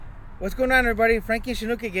What's going on, everybody? Frankie and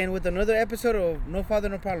Chinook again with another episode of No Father,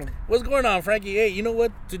 No Problem. What's going on, Frankie? Hey, you know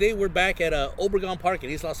what? Today we're back at Obregon Park in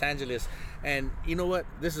East Los Angeles. And you know what?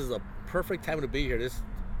 This is a perfect time to be here. This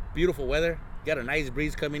beautiful weather. Got a nice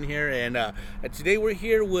breeze coming here. And today we're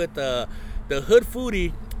here with the Hood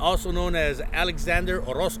Foodie, also known as Alexander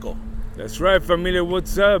Orozco. That's right, familia.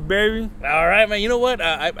 What's up, baby? All right, man. You know what?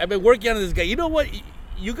 I've been working on this guy. You know what?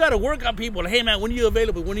 You got to work on people. Hey, man, when are you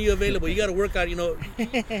available? When are you available? You got to work out, you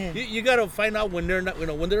got to find out when they're not,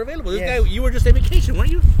 when they're available. This guy, you were just on vacation,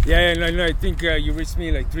 weren't you? Yeah, no, I think you reached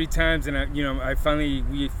me like 3 times, and we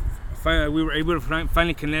were able to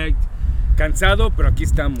finally connect. Cansado, pero aquí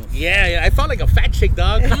estamos. Yeah, I felt like a fat chick,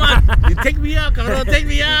 dog. Come on, you take me out, cabrón. Take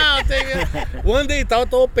me out. One day, estaba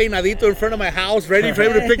todo peinadito in front of my house, ready for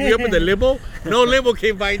him to pick me up in the limo. No limo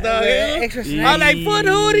came by, dog. Extra snacks. I'm like, foot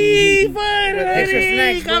hoodie, Extra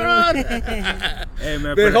snacks, cabrón. Hey,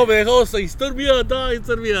 man. Me dejó, so he stood me out, dog.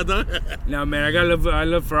 No, man, I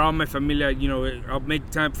love for all my familia. I'll make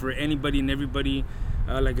time for anybody and everybody.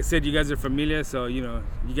 Like I said, you guys are familia, so you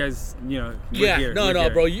guys, we're here. No,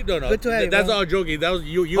 bro, you don't know. Good to have you, That's bro. all joking. That was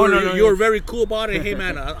you. You were very cool about it. Hey,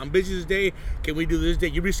 man, I'm busy this day. Can we do this day?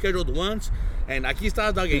 You rescheduled once, and aquí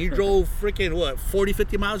estás, dog. And you drove freaking 40,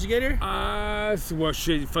 50 miles to get here. Well,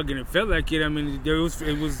 shit, fucking, it felt like it. I mean,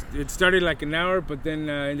 it started like an hour, but then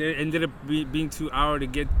it ended up being 2 hours to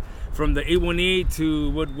get from the 818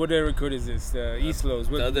 to what area code is this? East Los.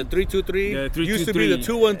 The 323. The 323. Used to be the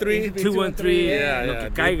 213. 213.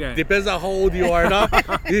 Yeah. Depends on how old you are, dog.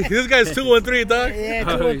 This guy's 213, dog. Yeah,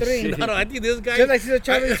 Oh, 213. shit. No, I think this guy. Just like Cesar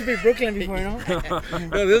Chavez used to be Brooklyn before, you know?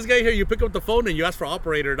 No, this guy here, you pick up the phone and you ask for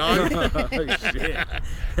operator, dog. Oh, shit.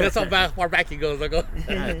 That's how far back he goes. Like,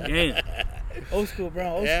 Damn. Old school, bro.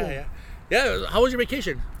 Old school. Yeah. How was your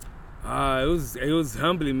vacation? It was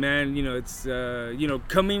humbling, man. It's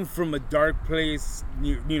coming from a dark place.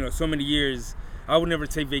 So many years, I would never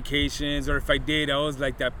take vacations, or if I did, I was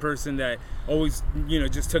like that person that always,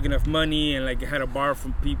 just took enough money and like had to borrow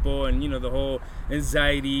from people, and the whole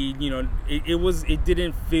anxiety. It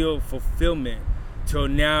didn't feel fulfillment till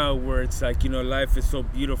now, where it's like life is so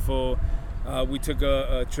beautiful. We took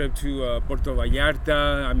a trip to Puerto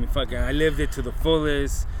Vallarta. I mean, fucking, I lived it to the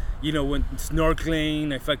fullest. Went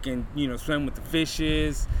snorkeling. I fucking, swam with the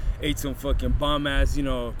fishes. Ate some fucking bomb-ass,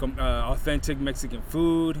 authentic Mexican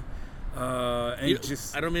food. I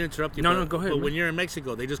don't mean to interrupt you. No, go ahead. But man. when you're in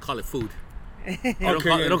Mexico, they just call it food. They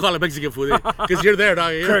Okay. don't call it Mexican food because you're there,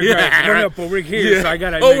 dog. Correct. No, but we're here, so I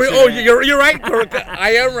gotta. You're right.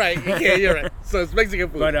 I am right. Yeah, you're right. So it's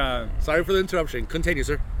Mexican food. But sorry for the interruption. Continue,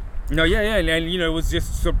 sir. no, yeah, and it was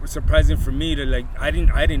just surprising for me to like. I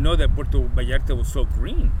didn't know that Puerto Vallarta was so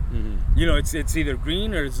green. Mm-hmm. It's either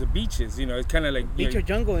green or it's the beaches. It's kind of like Beach or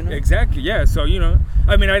jungle, Exactly, yeah. So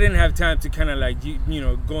I mean, I didn't have time to kind of like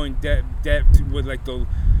go in depth with like the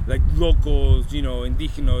locals,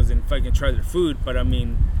 indigenos, and fucking try their food. But I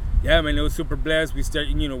mean, yeah, man, it was super blessed. We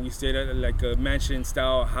stayed at like a mansion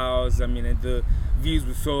style house. I mean, and the views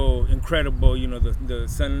were so incredible. The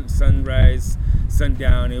sunrise,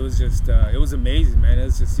 sundown. It was just it was amazing, man. It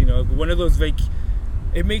was just one of those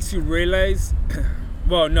it makes you realize.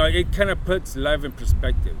 Well, no, it kind of puts life in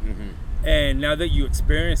perspective. Mm-hmm. And now that you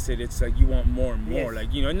experience it, it's like you want more and more. Yes.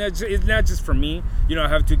 Like and it's not just for me. I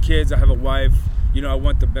have 2 kids. I have a wife. I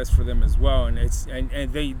want the best for them as well. And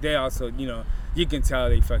and they also you can tell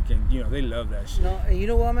they fucking they love that shit. No, and you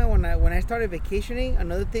know what, man? When I started vacationing,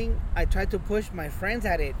 another thing I tried to push my friends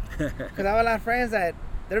at it, because I have a lot of friends that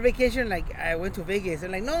their vacation, like I went to Vegas. They're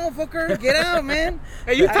like, "No, fucker, get out, man."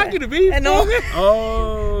 Hey, you talking to me? And no,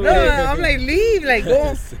 Oh. no, I'm like, leave, like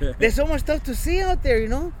go. There's so much stuff to see out there,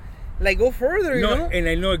 Like go further, And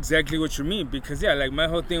I know exactly what you mean, because like my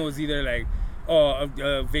whole thing was either like,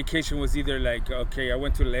 vacation was either like, okay, I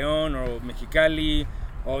went to León or Mexicali,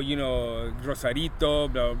 or Rosarito, blah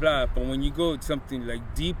blah blah. But when you go something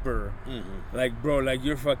like deeper, like bro, like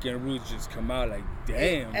your fucking roots just come out like,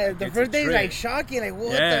 damn. The first day is like shocking, like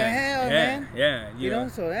what the hell, man? Yeah,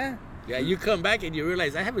 So yeah. Yeah, you come back and you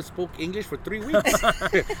realize I haven't spoke English for 3 weeks.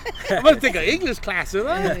 I'm gonna take an English class, huh?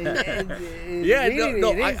 I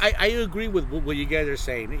agree with what you guys are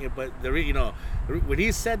saying, but when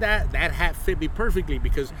he said that hat fit me perfectly,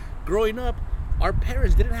 because growing up, our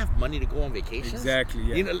parents didn't have money to go on vacations. Exactly.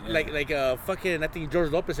 Yeah, like fucking. I think George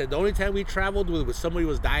Lopez said the only time we traveled was when somebody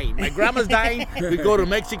was dying. My grandma's dying. We go to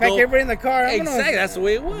Mexico. Pack everybody in the car. Exactly. That's the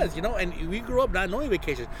way it was, And we grew up not knowing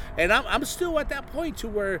vacations. And I'm still at that point too,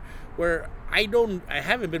 where I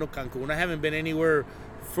haven't been to Cancun. I haven't been anywhere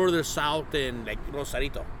further south than like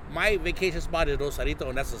Rosarito. My vacation spot is Rosarito,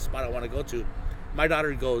 and that's the spot I want to go to. My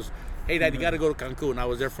daughter goes, "Hey, Dad, you got to go to Cancun." I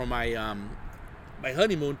was there for my my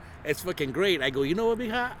honeymoon. It's fucking great. I go, you know what,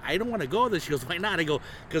 mija? I don't want to go there. She goes, why not? I go,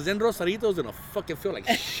 because then Rosarito's going to fucking feel like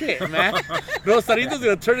shit, man. Rosarito's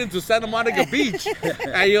going to turn into Santa Monica Beach.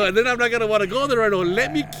 And then I'm not going to want to go there. I go,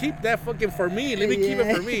 let me keep that fucking for me. Let me keep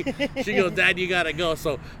it for me. She goes, Dad, you got to go.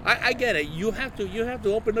 So I get it. You have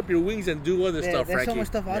to open up your wings and do other stuff, There's Frankie. so much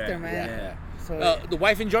stuff out there, man. Yeah. So, The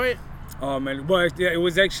wife enjoy it? Oh man, well it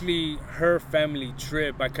was actually her family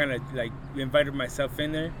trip. I kind of like invited myself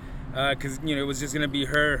in there because it was just gonna be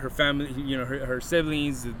her family, her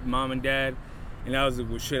siblings, mom and dad, and I was like,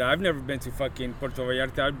 well shit, I've never been to fucking Puerto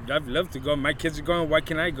Vallarta. I'd love to go. My kids are going. Why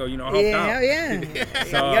can't I go? I'll help out. Yeah. So,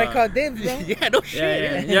 You gotta call dibs, bro. Yeah, no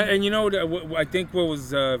shit. Yeah, and I think what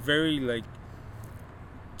was very like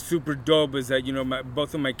super dope is that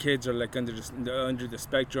both of my kids are like under the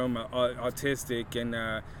spectrum, autistic, and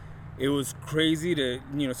it was crazy to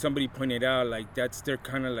somebody pointed out like that's their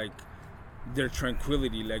kind of like their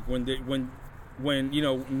tranquility, like when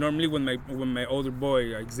normally when my older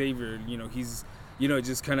boy Xavier, he's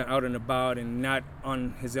just kind of out and about and not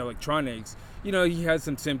on his electronics, he has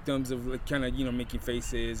some symptoms of like kind of making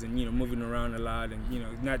faces and moving around a lot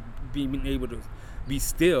and not being able to be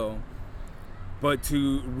still. But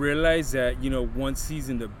to realize that once he's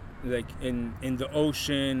in the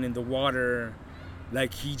ocean, in the water,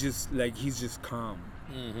 like he's just calm.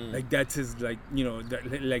 Mm-hmm. Like that's his like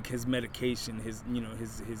his medication, his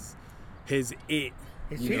his it.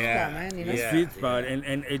 His sweet spot, man. His sweet spot,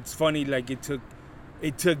 and it's funny, like it took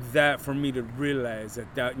that for me to realize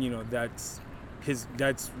that's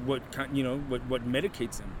what what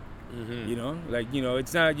medicates him. Mm-hmm.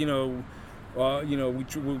 It's not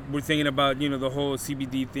we're thinking about the whole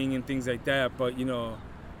CBD thing and things like that, but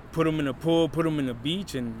put him in a pool, put him in a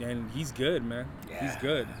beach, and he's good, man. Yeah. He's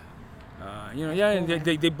good. And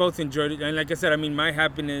they both enjoyed it, and like I said, I mean, my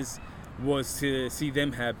happiness was to see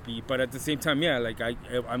them happy, but at the same time,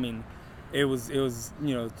 I mean, it was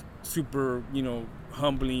super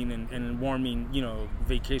humbling and warming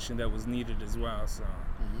vacation that was needed as well. So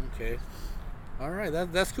Okay, all right,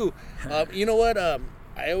 that's cool. You know what?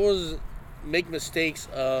 I always make mistakes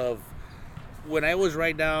of when I always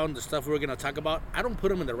write down the stuff we're gonna talk about. I don't put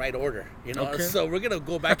them in the right order, Okay. So we're gonna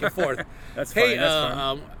go back and forth. That's hey, fine. That's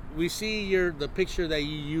fine. We see the picture that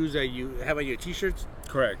you use that you have on your t-shirts.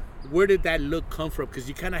 Correct. Where did that look come from? Because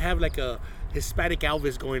you kind of have like a Hispanic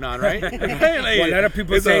Elvis going on, right? Like, Well, a lot of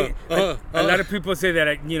people it's say a lot of people say that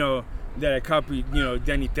I copied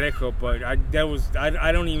Danny Trejo, but I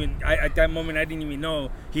don't even at that moment I didn't even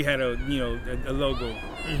know he had a logo.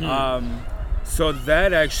 Mm-hmm. So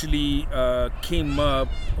that actually came up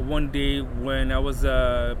one day when I was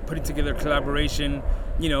putting together a collaboration,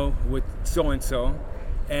 with so and so.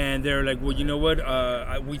 And they're like, well, you know what?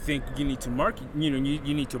 We think you need to market. You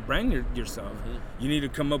need to brand yourself. Mm-hmm. You need to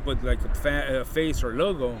come up with like a face or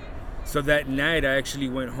logo. So that night, I actually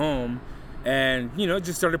went home, and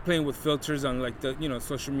just started playing with filters on like the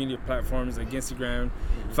social media platforms like Instagram.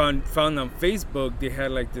 Mm-hmm. Found on Facebook they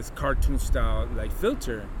had like this cartoon style like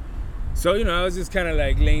filter. So I was just kind of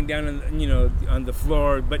like laying down on the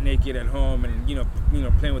floor, butt naked at home, and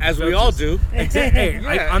playing with. As the we all do. Exactly. Hey,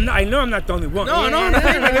 Yeah. I know I'm not the only one. No.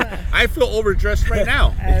 I feel overdressed right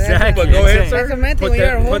now. Exactly. But go ahead, sir. That's a man thing Put when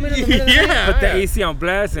you're that- home in the middle of the night. Yeah. Put the AC on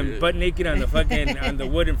blast and butt naked on the fucking on the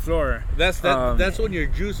wooden floor. That's when your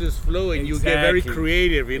juices flow and you get very Exactly.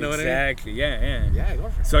 creative. You know what I mean? Exactly. Yeah. Yeah, go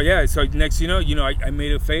for it. So next I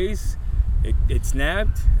made a face. It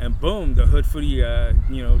snapped, and boom, the Hood Footy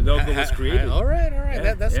logo was created. All right.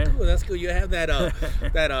 Yeah, That's yeah. cool. That's cool. You have that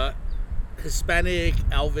Hispanic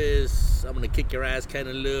Elvis, I'm gonna kick your ass kind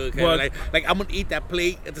of look. Well, like I'm gonna eat that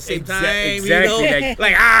plate at the same time. exactly,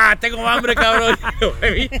 Like tengo hambre, cabrón. You know what I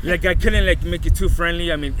mean? Like I couldn't like make it too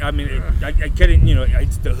friendly. I mean, I couldn't.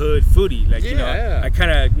 It's the Hood Footy. Like Yeah. I kind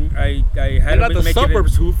of I had Not to the make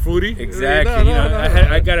suburbs foodie. Exactly. No.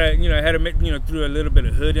 I gotta I had to make through a little bit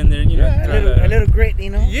of hood in there. A little grit,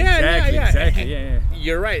 Yeah. Exactly. Yeah.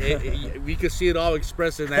 You're right. We could see it all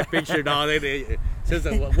expressed in that picture, dog. It says,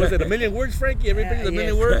 was it 1,000,000 words, Frankie? Every picture's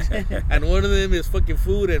 1,000,000 words, and one of them is fucking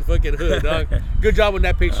food and fucking hood, dog. Good job on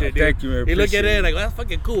that picture, dude. Thank you, man. You look at Appreciate it it. like, well, that's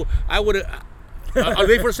fucking cool. I would have. Are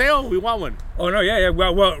they for sale? We want one. Oh no, yeah.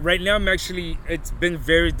 Well, right now it's been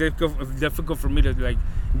very difficult for me to like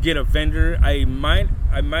get a vendor. I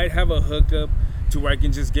might have a hookup to where I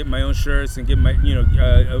can just get my own shirts and get my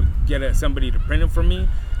get somebody to print them for me,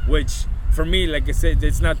 which. For me, like I said,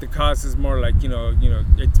 it's not the cost. It's more like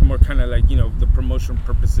it's more kind of like the promotion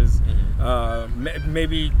purposes. Mm-hmm.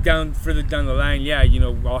 Maybe further down the line,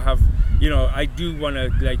 I'll have I do want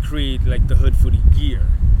to like create like the Hood Footy gear.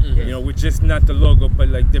 You know, with just not the logo, but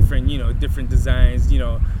like different, you know, different designs. You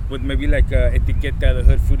know, with maybe like a etiqueta, the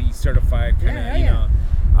Hood Foodie certified kind of, you know.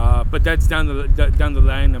 But that's down the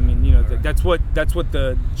line. I mean, you know, that's what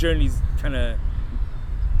the journey's kind of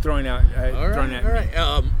throwing out. Throwing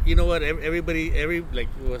at me. You know what? Everybody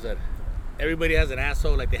what was that? Everybody has an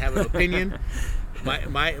asshole. Like they have an opinion.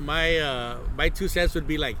 My 2 cents would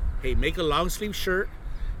be like, hey, make a long sleeve shirt.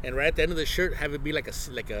 And right at the end of the shirt, have it be like a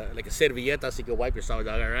servilleta, so you can wipe yourself,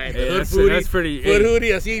 dog. All right, hey, Hood Foodie, that's pretty. Hood Hoodie,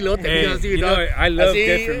 así, lo hey, así, you dog. Know, I love así,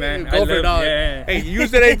 different, man. Go for it, dog. Yeah. Hey, use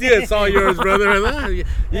that idea. It's all yours, brother.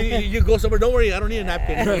 You go somewhere. Don't worry, I don't need a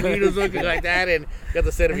napkin. You need something like that, and got the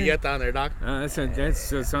servilleta on there, dog.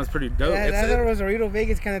 That sounds pretty dope. That's a Rosarito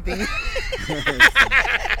Vegas kind of thing.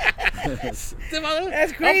 That's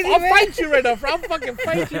crazy, I'll man. fight you right now. I'll fucking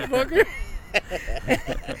fight you, fucker.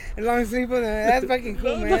 Long sleeve, that's fucking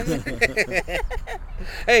cool, man.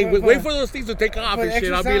 Hey, wait for those things to take off and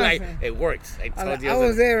shit. I'll be like, it works. I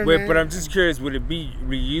was there, Wait, man. but I'm just curious, would it be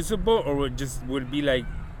reusable or would it be like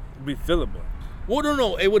refillable? Well,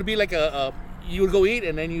 no. It would be like you would go eat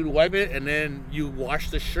and then you'd wipe it and then you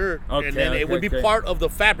wash the shirt and then it would be part of the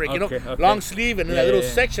fabric, you know, long sleeve, and then that little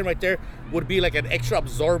section right there would be like an extra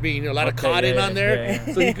absorbing, you know, a lot of cotton on there,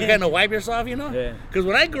 so you can kind of wipe yourself, you know. Because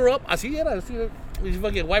when I grew up, I see you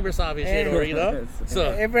fucking wipe yourself and shit, or you know.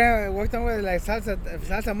 So Abraham worked on with like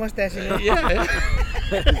salsa mustache, you know. Yeah.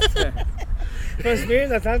 From smearing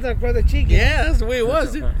the salsa across the cheek. Yeah, that's the way it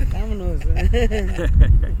was. Vámonos.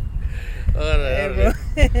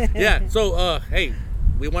 Yeah. So, hey,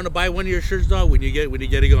 we want to buy one of your shirts, dog. When you get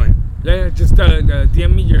it going. Yeah. Just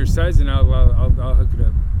DM me your size and I'll hook it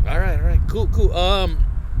up. All right. Cool.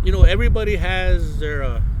 You know, everybody has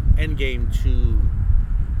their end game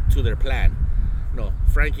to their plan. You know,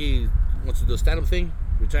 Frankie wants to do a stand-up thing.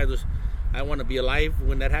 I want to be alive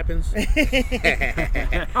when that happens. and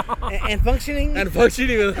functioning. I don't want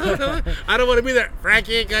to be there.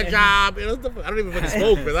 Frankie, good job. You know, I don't even fucking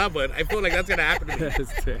smoke for that, but I feel like that's gonna happen to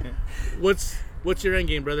me. What's your end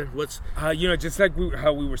game, brother? You know, just like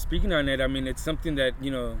how we were speaking on it. I mean, it's something that,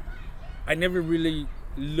 you know, I never really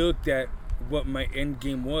looked at what my end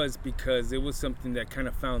game was because it was something that kind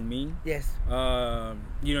of found me. Yes.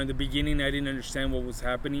 You know, in the beginning, I didn't understand what was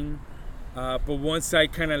happening. But once I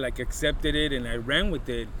kind of like accepted it and I ran with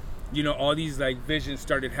it, you know, all these like visions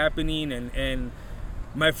started happening, and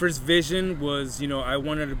my first vision was, you know, I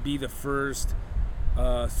wanted to be the first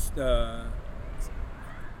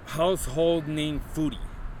household name foodie.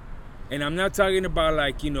 And I'm not talking about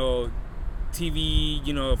like, you know, TV,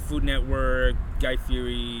 you know, Food Network, Guy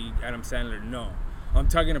Fieri, Adam Sandler. No, I'm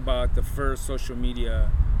talking about the first social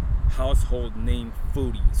media household name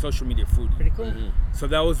foodie, social media foodie. Pretty cool. Mm-hmm. So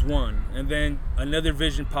that was one, and then another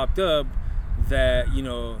vision popped up that, you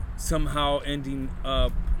know, somehow ending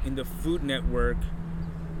up in the Food Network,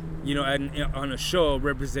 you know, on a show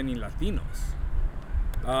representing Latinos.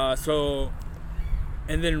 So,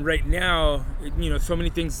 and then right now, you know, so many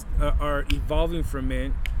things are evolving from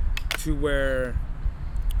it to where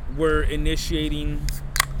we're initiating,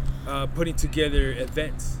 putting together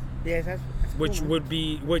events. Yes, that's which cool, would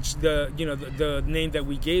be the name that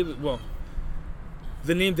we gave it. Well,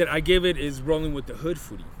 the name that I gave it is Rolling with the Hood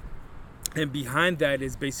Foodie, and behind that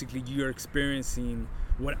is basically you're experiencing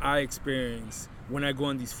what I experience when I go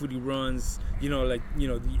on these foodie runs. You know, like, you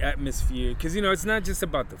know, the atmosphere, because, you know, it's not just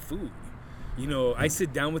about the food. You know, I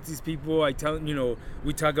sit down with these people. I tell them, you know,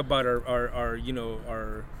 we talk about our you know,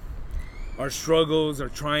 our struggles, our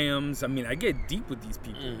triumphs. I mean, I get deep with these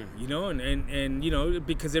people, you know, and you know,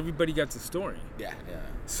 because everybody got a story. Yeah.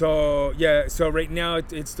 So right now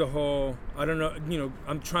it's the whole, I don't know, you know,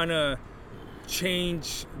 I'm trying to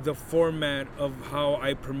change the format of how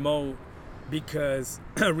I promote, because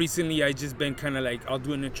recently I just been kind of like, I'll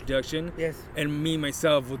do an introduction, yes, and me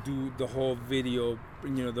myself will do the whole video,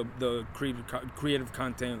 you know, the creative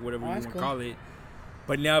content, whatever you want to call it.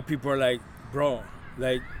 But now people are like, bro,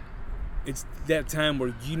 like, it's that time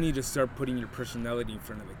where you need to start putting your personality in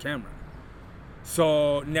front of the camera.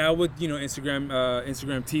 So now with, you know, Instagram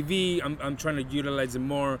TV, I'm trying to utilize it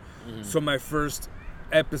more. So my first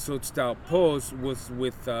episode style post was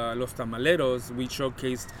with Los Tamaleros. We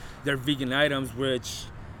showcased their vegan items, which,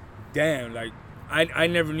 damn, like, I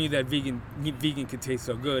never knew that vegan could taste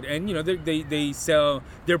so good. And, you know, they sell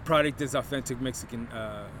their product as authentic Mexican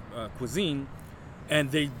cuisine,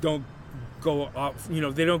 and they don't go off, you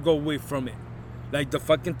know, they don't go away from it. Like, the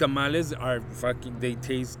fucking tamales are fucking, they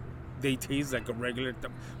taste like a regular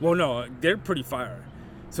well, no, they're pretty fire.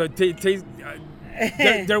 So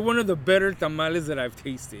they're one of the better tamales that I've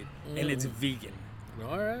tasted, and it's vegan.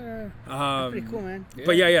 All right. That's pretty cool, man.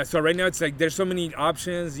 But yeah. So right now it's like there's so many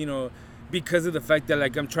options, you know, because of the fact that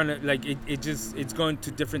like I'm trying to like it's going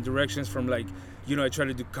to different directions from like, you know, I try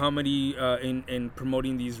to do comedy in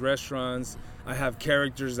promoting these restaurants. I have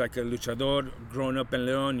characters like a luchador growing up in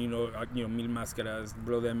Leon, you know, Mil Máscaras,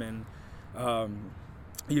 Bro Them, and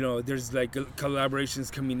you know, there's like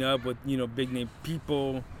collaborations coming up with, you know, big name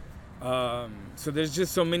people. So there's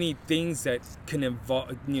just so many things that can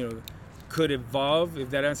evolve, you know, could evolve, if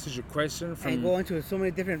that answers your question. From And go into so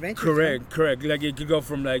many different ventures. correct. Like it could go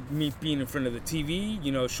from like me being in front of the TV,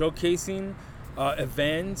 you know, showcasing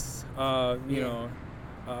events, you know,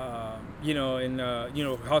 and you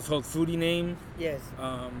know, household foodie name. Yes.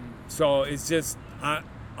 So it's just,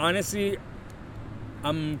 honestly,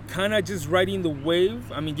 I'm kind of just riding the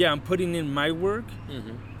wave. I mean, yeah, I'm putting in my work,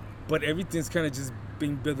 but everything's kind of just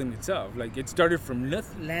been building itself. Like it started from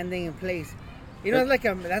nothing. Landing in place. You know,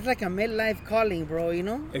 that's like a midlife calling, bro. You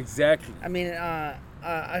know. Exactly. I mean,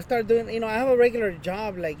 I started doing. You know, I have a regular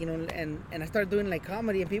job, like, you know, and I started doing like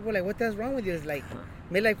comedy, and people are like, "What the hell's wrong with you?" It's like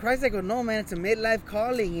midlife crisis. I go, "No, man, it's a midlife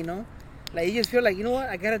calling." You know, like you just feel like, you know what,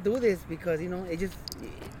 I gotta do this because, you know, it just,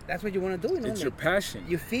 that's what you want to do. You know, It's like, your passion.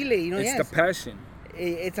 You feel it. You know, It's the passion.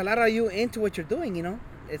 It's a lot of you into what you're doing. You know,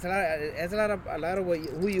 it's a lot of what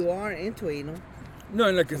who you are into it. You know. No,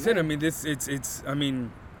 and like I said, I mean, I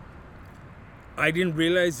mean, I didn't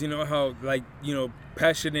realize, you know, how, like, you know,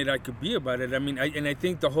 passionate I could be about it. I mean, I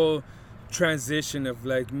think the whole transition of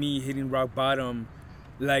like me hitting rock bottom,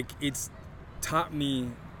 like it's taught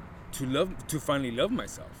me to finally love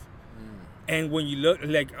myself. And when you look,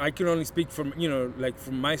 like, I can only speak from, you know, like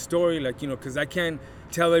from my story, like, you know, because I can't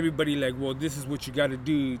tell everybody like, well, this is what you got to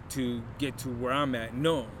do to get to where I'm at.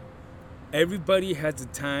 No. Everybody has a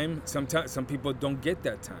time. Sometimes some people don't get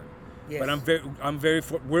that time. Yes.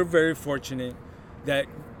 But we're very fortunate that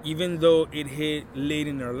even though it hit late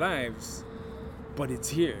in our lives, but it's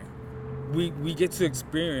here. We get to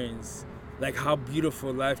experience like how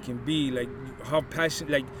beautiful life can be, like how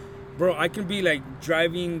passionate, like, bro, I can be like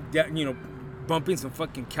driving, you know, bumping some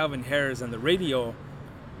fucking Calvin Harris on the radio,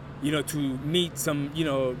 you know, to meet some, you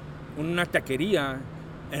know, una taqueria,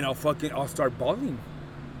 and I'll start bawling.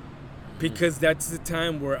 Because that's the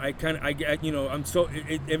time where I get, you know,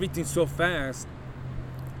 everything's so fast.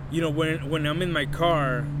 You know, when I'm in my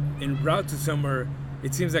car en route to somewhere,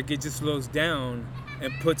 it seems like it just slows down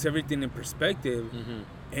and puts everything in perspective.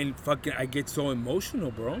 And fucking, I get so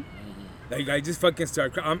emotional, bro. Like I just fucking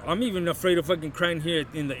start crying. I'm even afraid of fucking crying here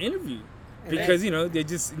in the interview. Because, you know, they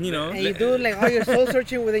just, you know. And you do like all your soul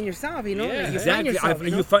searching within yourself, you know? Yeah, like you exactly. Find yourself,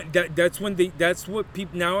 you know? That's what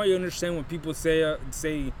people, now I understand when people say,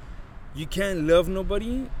 you can't love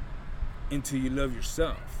nobody until you love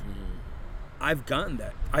yourself. I've gotten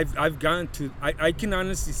that. I've gotten to, I can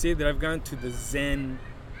honestly say that I've gotten to the Zen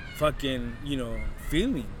fucking, you know,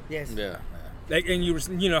 feeling. Yes. Yeah. Like, and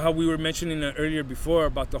you know how we were mentioning earlier before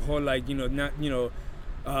about the whole, like, you know, not, you know,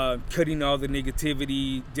 cutting all the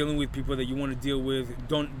negativity, dealing with people that you want to deal with,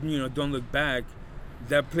 don't look back.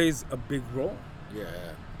 That plays a big role. Yeah.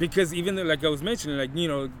 Because even though, like I was mentioning, like, you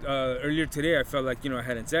know, earlier today, I felt like, you know, I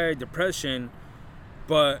had anxiety, depression,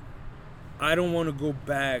 but I don't want to go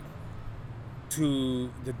back to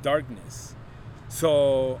the darkness.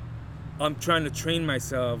 So I'm trying to train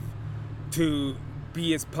myself to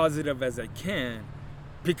be as positive as I can,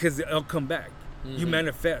 because it'll come back. You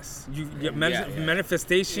manifest.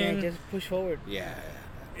 Manifestation. Yeah, just push forward. Yeah.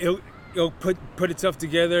 It'll put itself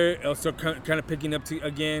together. It'll start kind of picking up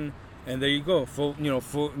again. And there you go, full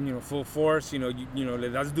force. You know, le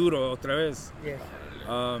das duro otra vez. Yeah.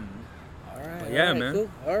 All right. Yeah, all right, man. Cool.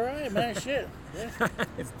 All right, man. Shit. Yeah.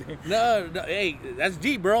 It's deep. No, hey, that's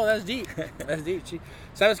deep, bro. That's deep. That's deep.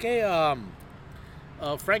 ¿Sabes qué?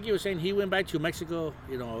 Frankie was saying he went back to Mexico,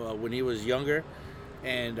 you know, when he was younger,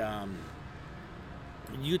 and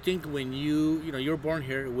you think when you were born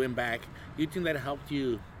here, went back, you think that helped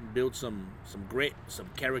you build some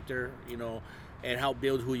character, you know, and help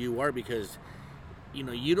build who you are, because, you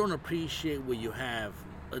know, you don't appreciate what you have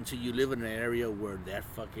until you live in an area where that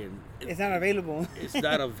fucking It's not available. it's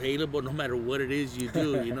not available no matter what it is you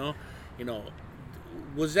do, you know.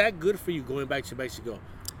 Was that good for you going back to Mexico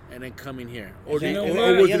and then coming here, or, You know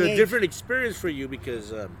or what? was it a different experience for you?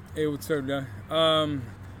 Because Hey, what's up, man?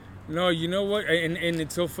 No, you know what? And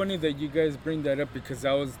it's so funny that you guys bring that up, because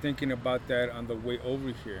I was thinking about that on the way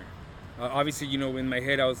over here. Obviously, you know, in my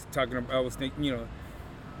head, I was thinking, you know,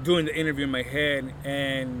 doing the interview in my head,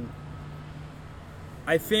 and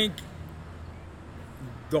I think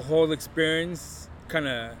the whole experience kind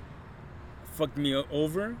of fucked me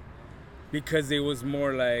over, because it was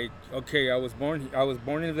more like, okay, I was born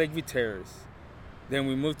in Lake Viterres. Then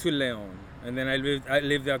we moved to Leon, and then I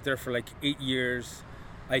lived out there for like 8 years.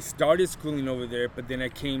 I started schooling over there, but then I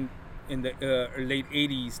came in the late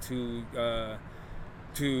 80s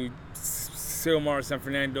to Silmar, San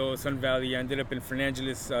Fernando, Sun Valley. I ended up in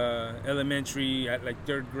Fernangeles Elementary at like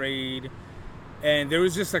 3rd grade. And there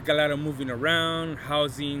was just like a lot of moving around,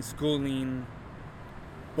 housing, schooling.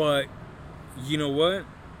 But you know what?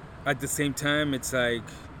 At the same time, it's like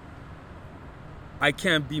I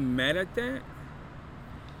can't be mad at that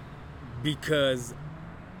because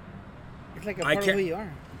It's like a part of who you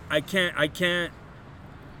are. I can't.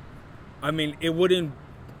 I mean, it wouldn't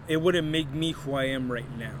make me who I am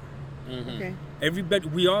right now. Mm-hmm. Okay. Everybody,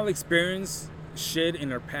 we all experience shit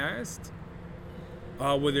in our past,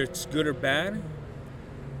 whether it's good or bad.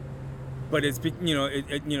 But it's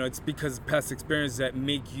it's because of past experience that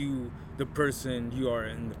make you the person you are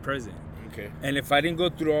in the present. Okay. And if I didn't go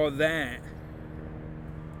through all that,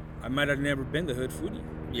 I might have never been the hood foodie.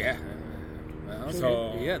 Yeah. Well,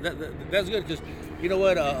 So- yeah, that's good because you know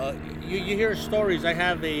what? You hear stories. I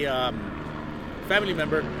have a family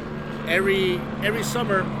member. Every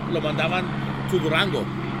summer, lo mandaban to Durango.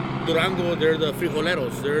 Durango, they're the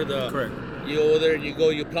frijoleros. They're the Correct. You go there,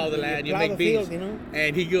 you plow the land, you plow make the beans. field, you know?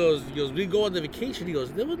 And he goes, we go on the vacation. He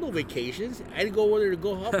goes, there was no vacations. I didn't go over there to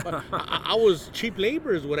go help. I was cheap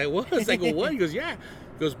labor is what I was. I go, what? He goes, yeah.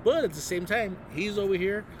 He goes, but at the same time, he's over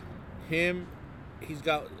here. He's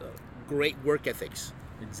got great work ethics.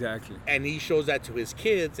 Exactly. And he shows that to his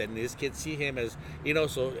kids, and his kids see him as,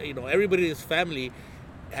 so, everybody in his family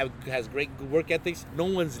has great work ethics. No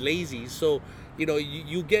one's lazy. So,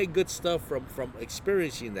 you get good stuff from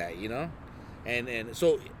experiencing that, And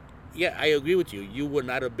so, yeah, I agree with you. You would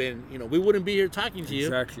not have been, we wouldn't be here talking to you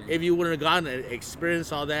Exactly. if you wouldn't have gone and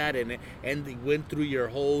experienced all that and went through your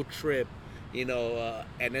whole trip, and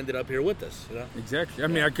ended up here with us, Exactly. I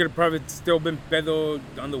mean, I could have probably still been pedo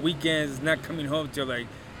on the weekends, not coming home till like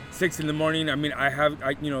 6 in the morning. I mean, I have 2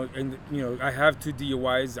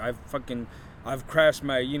 DUIs. I've crashed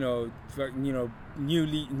my,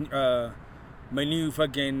 my new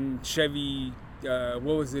fucking Chevy. What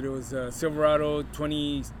was it? It was Silverado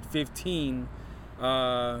 2015.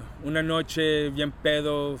 Una noche bien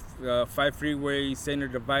pedo, 5 freeway, center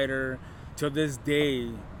divider. Till this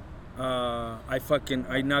day,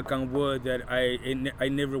 I knock on wood that I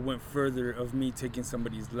never went further of me taking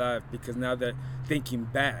somebody's life, because now that thinking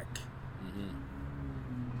back,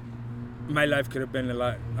 my life could have been a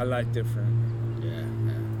lot different. Yeah.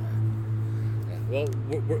 Well,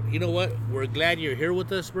 we're you know what? We're glad you're here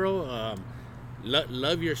with us, bro.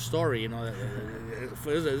 Love your story.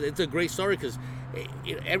 It's a great story because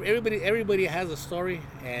everybody has a story,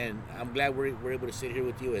 and I'm glad we're able to sit here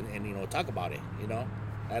with you and talk about it.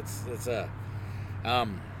 That's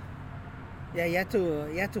Yeah, you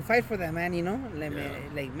have to fight for that, man.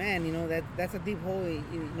 That's a deep hole.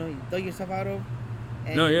 You dug yourself out of,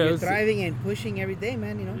 and you're thriving and pushing every day,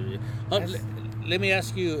 man. Let me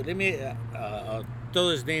ask you. Let me throw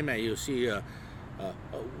this name at you. See,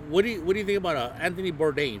 what do you think about Anthony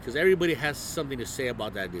Bourdain? Because everybody has something to say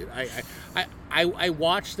about that dude. I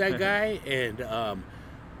watched that guy, and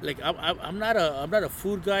I'm not a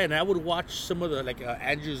food guy, and I would watch some of the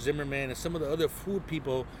Andrew Zimmerman and some of the other food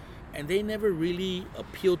people, and they never really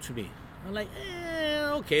appealed to me. I'm like,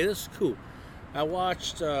 okay, this is cool. I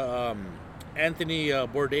watched Anthony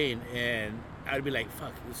Bourdain, and I'd be like,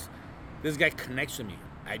 fuck, this guy connects with me.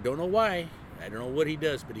 I don't know why. I don't know what he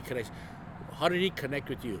does, but he connects. How did he connect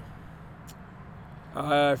with you?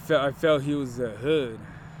 I felt he was a hood.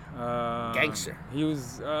 Gangster. He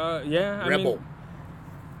was, yeah. Rebel.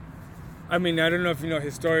 I mean, I don't know if you know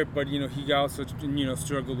his story, but he also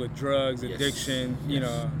struggled with drugs, addiction,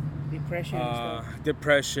 depression.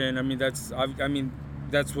 Depression. I mean,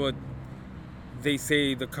 that's what they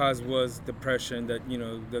say the cause was, depression. That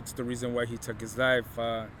that's the reason why he took his life.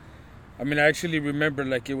 I mean, I actually remember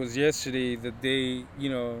like it was yesterday, the day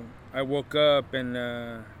I woke up, and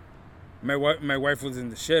my wife was in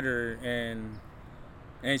the shitter, and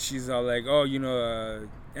she's all like, oh,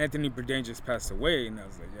 Anthony Bourdain just passed away, and I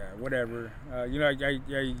was like, yeah, whatever.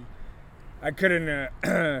 I couldn't.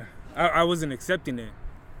 I wasn't accepting it,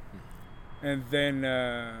 and then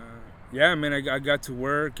I got to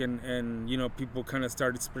work, and people kind of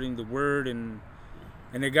started spreading the word, and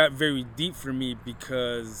it got very deep for me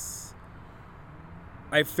because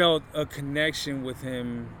I felt a connection with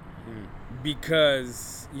him,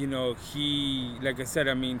 because he, like I said,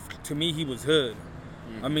 I mean, to me he was hood.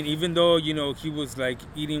 I mean, even though he was like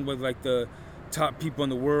eating with like the top people in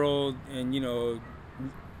the world, and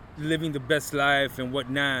living the best life and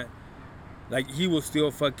whatnot, like he was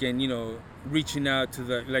still fucking, reaching out to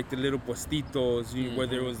the little puestitos,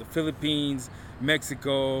 whether it was the Philippines,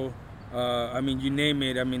 Mexico, you name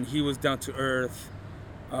it. I mean, he was down to earth.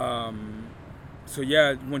 So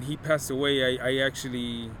yeah, when he passed away, I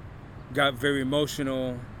actually got very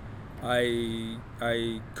emotional.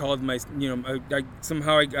 I called my,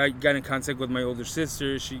 somehow I got in contact with my older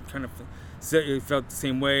sister. She kind of felt the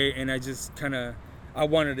same way, and I just I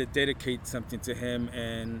wanted to dedicate something to him.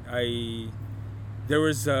 And there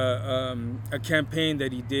was a campaign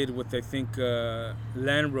that he did with, I think,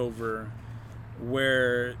 Land Rover,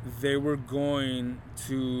 where they were going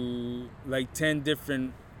to like 10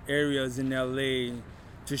 different areas in LA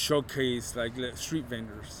to showcase like street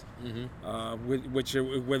vendors.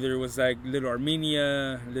 Whether it was like Little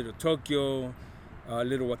Armenia, Little Tokyo,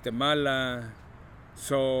 Little Guatemala.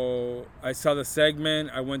 So I saw the segment.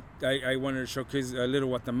 I wanted to showcase Little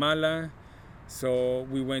Guatemala. So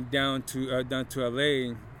we went down to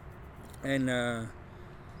LA, and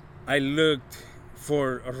I looked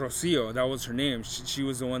for Rocio. That was her name. She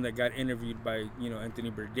was the one that got interviewed by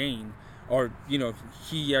Anthony Bourdain, or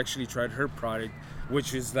he actually tried her product,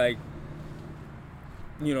 which is like,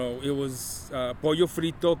 it was pollo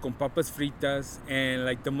frito con papas fritas, and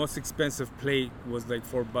like the most expensive plate was like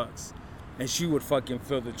 $4, and she would fucking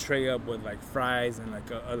fill the tray up with like fries and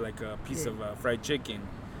like a piece of fried chicken.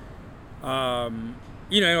 I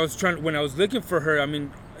was when I was looking for her, I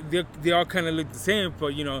mean, they all kind of looked the same,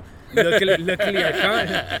 but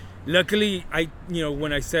luckily I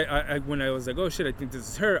when I said when I was like, oh shit, I think this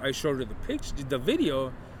is her, I showed her the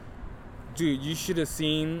video. Dude, you should have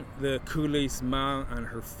seen the Kool-Aid smile on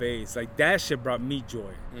her face. Like, that shit brought me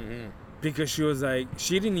joy. Because she was like,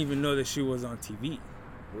 she didn't even know that she was on TV.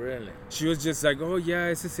 Really? She was just like, oh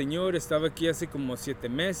yeah, ese señor estaba aquí hace como 7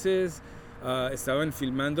 meses. Estaban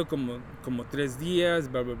filmando como 3 días,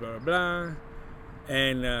 blah, blah, blah, blah.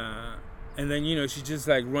 And then, she's just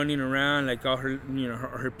like running around, like all her,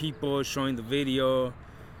 her people showing the video.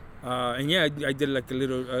 And yeah, I did like a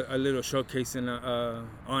little showcase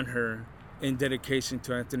on her in dedication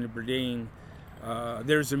to Anthony Bourdain.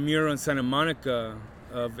 There's a mural in Santa Monica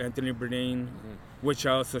of Anthony Bourdain, which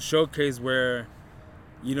I also showcase, where,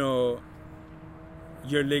 your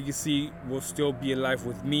legacy will still be alive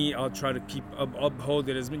with me. I'll try to keep uphold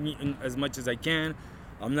it as much as I can.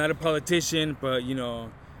 I'm not a politician, but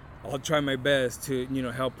I'll try my best to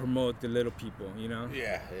help promote the little people.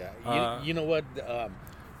 Yeah. You know what?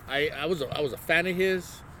 I was a fan of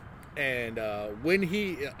his, and when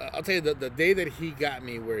I'll tell you the day that he got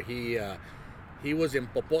me, where he was in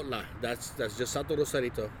Popotla, that's just Santo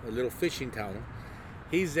Rosarito, a little fishing town.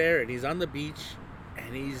 He's there and he's on the beach,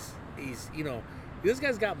 and he's this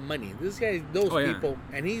guy's got money. This guy knows people,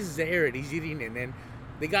 and he's there and he's eating, and then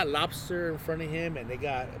they got lobster in front of him, and they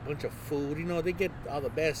got a bunch of food. They get all the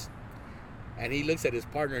best. And he looks at his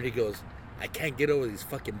partner and he goes, I can't get over these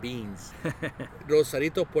fucking beans.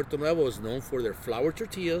 Rosarito, Puerto Nuevo is known for their flour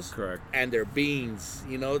tortillas. Correct. And their beans,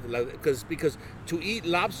 because to eat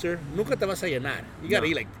lobster, nunca te vas a llenar. You gotta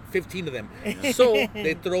eat like 15 of them. So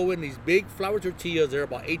they throw in these big flour tortillas. They're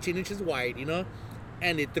about 18 inches wide,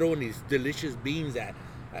 and they throw in these delicious beans that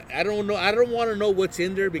I don't know. I don't want to know what's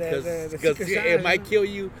in there because it might kill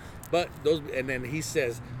you. But those, and then he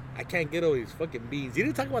says, I can't get over these fucking beans. He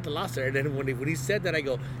didn't talk about the lobster. And then when he said that, I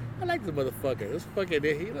go, I like this motherfucker. This fucking,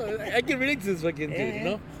 I can relate to this fucking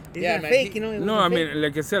dude, He's not fake, No, I mean,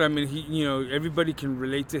 like I said, he, everybody can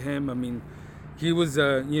relate to him. I mean, he was,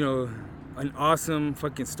 an awesome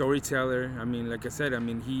fucking storyteller. I mean, like I said,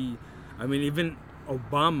 even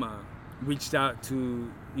Obama reached out to,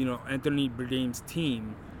 Anthony Bourdain's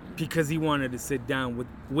team because he wanted to sit down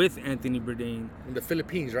with Anthony Bourdain. In the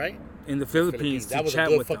Philippines, right? In the Philippines that was chat a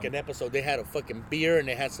good with fucking episode. They had a fucking beer and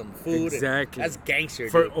they had some food. Exactly. That's gangster,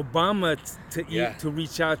 for dude. Obama to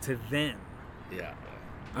reach out to them. Yeah.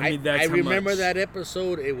 That's I remember that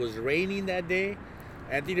episode. It was raining that day.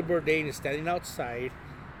 Anthony Bourdain is standing outside,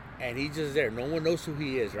 and he's just there. No one knows who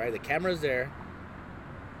he is, right? The camera's there.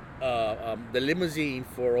 The limousine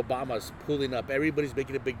for Obama's pulling up. Everybody's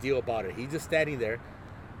making a big deal about it. He's just standing there.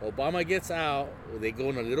 Obama gets out. They go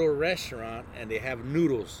in a little restaurant, and they have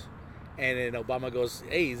noodles. And then Obama goes,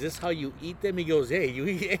 hey, is this how you eat them? He goes, hey, you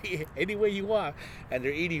eat any way you want. And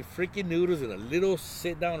they're eating freaking noodles in a little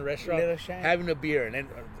sit-down restaurant, having a beer. And then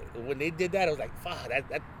when they did that, I was like, fuck,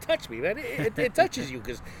 that touched me, man. It touches you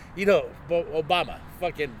because, Obama,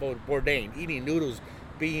 fucking Bourdain, eating noodles,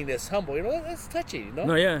 being this humble, that's touching,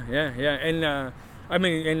 No, yeah. And,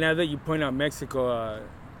 and now that you point out Mexico,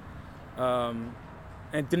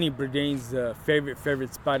 Anthony Bourdain's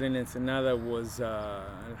favorite spot in Ensenada was La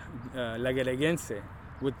Guerreguense,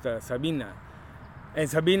 with Sabina. And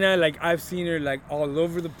Sabina, like, I've seen her, like, all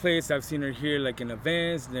over the place. I've seen her here, like, in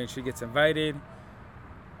events. Then she gets invited.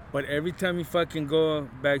 But every time you fucking go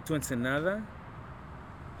back to Ensenada,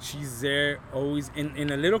 she's there always in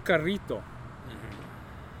a little carrito,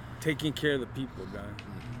 taking care of the people, guy.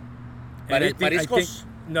 And Mariscos?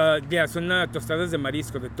 No, yeah, son tostadas de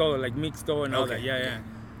marisco, de todo, like mixto and all Okay, that. Yeah, okay.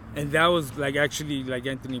 yeah. And that was, like, actually, like,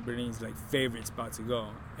 Anthony Bourdain's, like, favorite spot to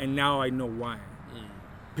go. And now I know why.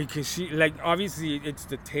 Because she, like, obviously it's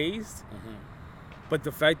the taste, but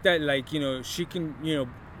the fact that, like, you know, she can, you know,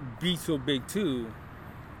 be so big too,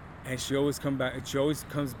 and she always comes back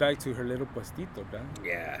to her little puestito, man.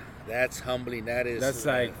 Yeah, that's humbling. That's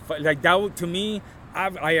like that to me.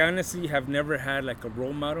 I honestly have never had like a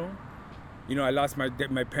role model. You know, I lost my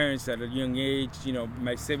parents at a young age. You know,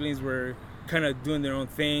 my siblings were kind of doing their own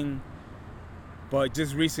thing, but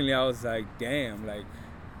just recently I was like, damn, like.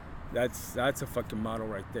 That's a fucking model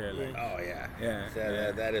right there. Like, Oh yeah,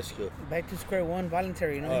 Yeah. That is cool. Back to square one,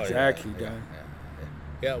 voluntary, you know. Oh, exactly, yeah,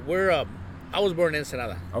 guy. we're I was born in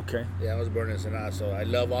Ensenada. Okay. Yeah, I was born in Ensenada, so I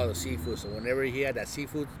love all the seafood. So whenever he had that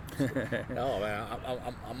seafood, no man,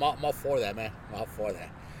 I'm all for that, man. I'm all for that.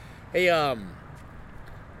 Hey,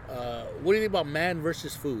 what do you think about man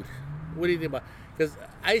versus food? What do you think about? Because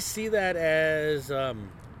I see that as I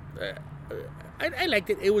liked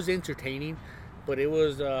it. It was entertaining, but it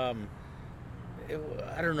was I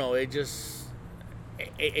don't know. It just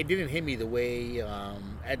it didn't hit me the way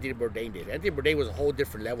Anthony Bourdain did. Anthony Bourdain was a whole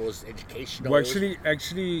different level. It was educational. Well,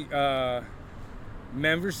 actually,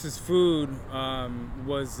 Man vs. Food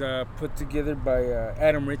was put together by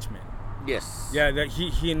Adam Richman. Yes. Yeah, that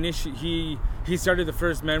he started the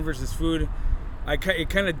first Man vs. Food. It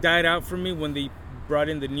kind of died out for me when they brought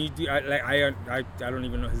in the new dude. I don't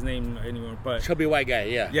even know his name anymore, but Chubby white guy.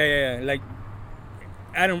 Yeah. Yeah. Like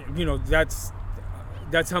Adam, you know, that's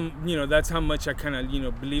how much I kind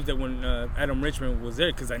of believe that when Adam Richman was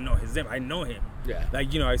there, because I know his name, I know him. Yeah.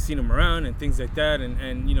 Like, you know, I seen him around and things like that,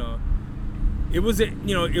 and you know, it was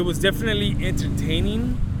definitely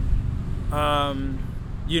entertaining.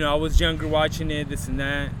 You know, I was younger watching it, this and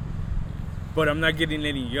that, but I'm not getting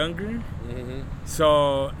any younger. Mm-hmm.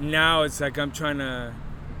 So now it's like I'm trying to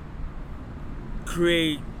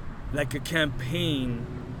create like a campaign,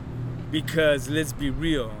 because let's be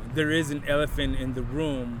real, there is an elephant in the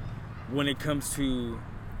room when it comes to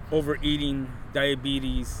overeating,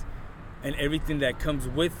 diabetes, and everything that comes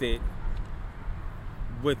with it,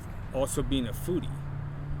 with also being a foodie.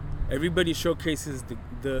 Everybody showcases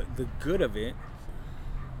the good of it.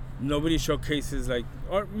 Nobody showcases, like,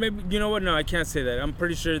 or maybe, you know what, no, I can't say that. I'm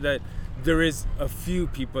pretty sure that there is a few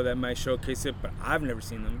people that might showcase it, but I've never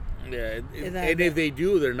seen them. Yeah, and if they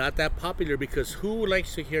do, they're not that popular, because who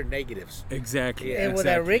likes to hear negatives? Exactly. And with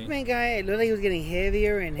that Rickman guy, it looked like he was getting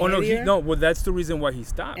heavier and heavier. Well, that's the reason why he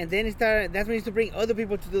stopped. And then that's when he used to bring other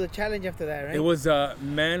people to do the challenge after that, right? It was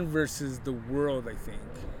Man versus the World, I think.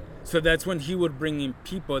 So that's when he would bring in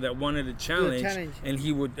people that wanted a challenge, and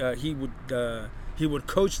he would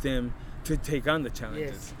coach them to take on the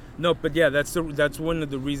challenges. Yes. No, but yeah, that's one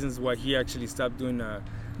of the reasons why he actually stopped doing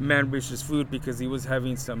Man vs. Food, because he was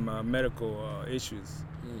having some medical issues.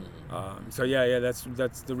 So yeah,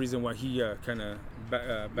 that's the reason why he kind of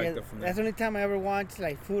backed up from that. That's the only time I ever watched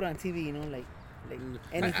like food on TV, you know, like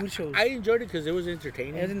any food shows. I enjoyed it because it was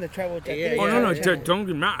entertaining. It was in the travel channel. Yeah, No, don't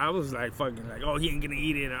get me wrong. I was like fucking like, oh, he ain't gonna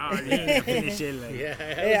eat it. Oh, he ain't gonna finish it. Like,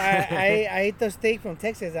 Yeah, I ate the steak from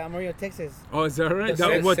Texas, Amarillo, Texas. Oh, is that right? The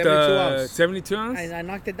That, what 72 the ounce. 72 ounce? I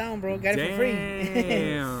knocked it down, bro. Got it for free.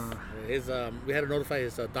 Damn. We had to notify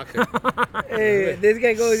his doctor. Hey, this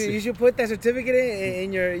guy goes, you should put that certificate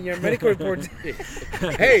in your medical report.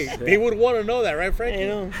 Hey, they would want to know that, right, Frankie? You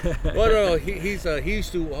know, Well, no, he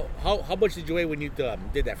used to. How much did you weigh when you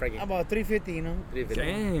did that, Frankie? about 350, you know.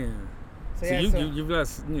 Damn. So, So, yeah, you've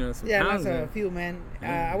lost, some yeah, pounds. that's a man. few, man.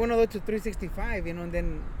 I went over to 365, you know, and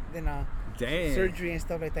then Damn. surgery and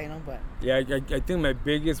stuff like that, you know. But Yeah, I think my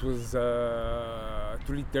biggest was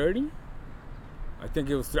 330. I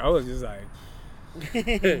think it was. I was just like,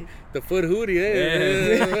 The foot hootie.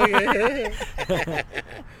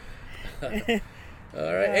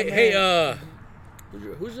 All right. Hey,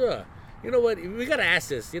 who's you know what? We gotta ask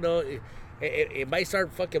this. You know, it might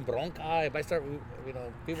start fucking bronca. It might start.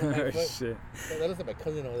 People might. shit. That looks like my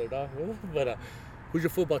cousin over there, dog. But who's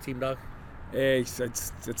your football team, dog? Hey,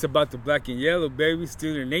 it's about the black and yellow, baby.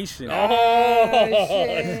 Steeler Nation.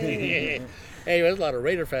 Oh, shit. Hey, there's a lot of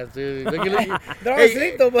Raider fans, dude. they're all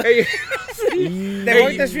asleep though, but Hey, they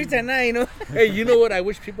walk the streets at night, you know. hey, you know what? I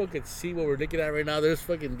wish people could see what we're looking at right now. There's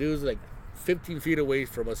fucking dudes like 15 feet away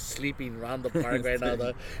from us, sleeping around the park right now.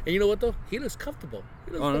 Though. And you know what though? He looks comfortable.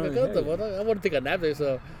 He looks fucking comfortable. Yeah. I want to take a nap there,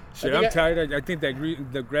 so. Shit, I'm tired. I think that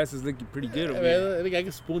the grass is looking pretty good over here. I think I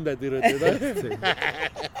can spoon that dude right there.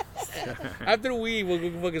 After we, we'll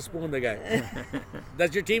go fucking spoon the guy.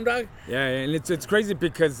 That's your team, dog? Yeah, and it's crazy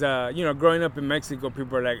because you know, growing up in Mexico,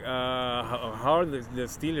 people are like, how are the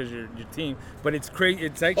Steelers your team? But it's crazy.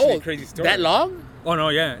 It's actually a crazy story. That long? Oh no,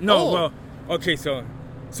 yeah, no. Oh. Well, okay, so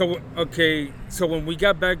when we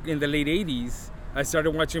got back in the late '80s, I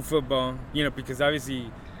started watching football. You know, because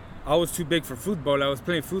obviously I was too big for football. I was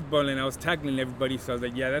playing football and I was tackling everybody. So I was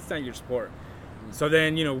like, yeah, that's not your sport. So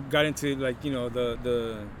then, you know, got into like, you know,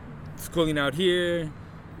 the schooling out here.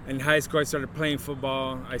 In high school, I started playing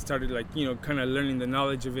football. I started like, you know, kind of learning the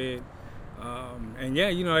knowledge of it. And yeah,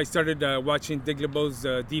 you know, I started watching Dick LeBeau's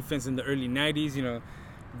defense in the early 90s. You know,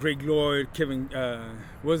 Greg Lloyd,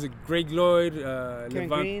 Greg Lloyd,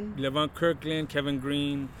 Levon Kirkland, Kevin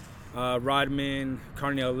Green, Rodman,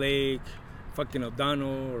 Carnell Lake, fucking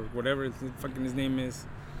O'Donnell or whatever his name is.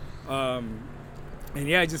 And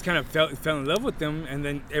yeah, I just kind of fell in love with them, and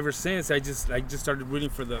then ever since I just started rooting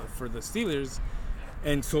for the Steelers.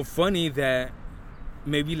 And so funny that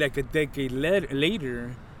maybe like a decade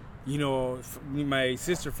later, you know, my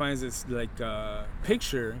sister finds this like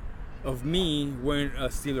picture of me wearing a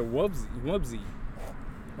Steeler onesie.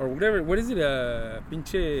 Or whatever, what is it?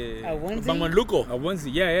 Pinche... A onesie? Mamaluco. A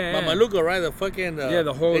onesie, yeah. Mamaluco, right? The fucking... yeah,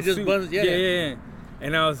 the whole it just suit. buns, yeah.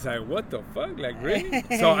 And I was like, what the fuck? Like, really?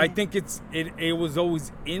 So I think it was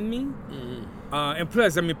always in me. Mm-hmm. And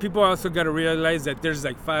plus, I mean, people also got to realize that there's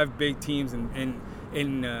like 5 big teams in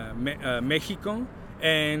Mexico.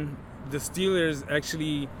 And the Steelers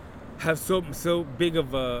actually have so big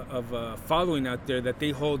of a following out there that they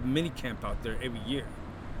hold minicamp out there every year.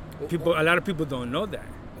 A lot of people don't know that.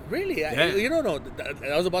 Really? Yeah. You don't know.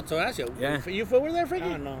 I was about to ask you. Yeah. You over there, Frankie? I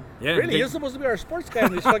don't know. Yeah, really? You're supposed to be our sports guy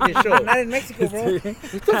on this fucking show. Not in Mexico, bro. What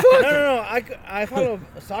the fuck? No. I follow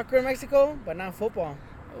soccer in Mexico, but not football.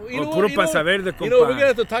 You know we're going to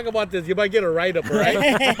have to talk about this. You might get a write-up,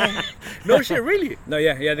 right? No shit, really? No,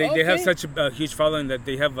 yeah. They have such a huge following that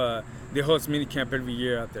they have they host mini camp every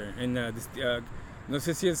year out there. And no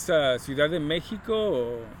sé si es Ciudad de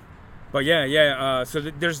Mexico, but yeah. So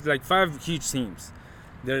there's like 5 huge teams.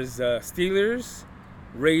 There's Steelers,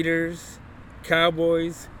 Raiders,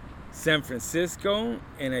 Cowboys, San Francisco,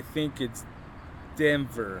 and I think it's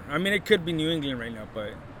Denver. I mean, it could be New England right now,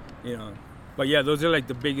 but you know. But yeah, those are like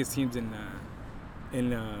the biggest teams in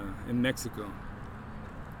Mexico.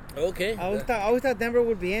 Okay. I always thought Denver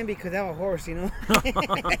would be in because they have a horse, you know.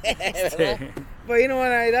 But you know what?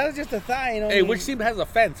 That was just a thought, you know. Hey, which team has a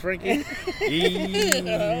fence, Frankie?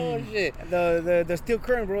 Oh shit. The Steel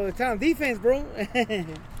Curtain, bro. The town defense, bro.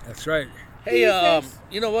 That's right. Hey,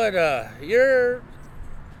 you know what? You're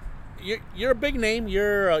a big name.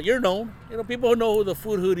 You're known. You know, people know who the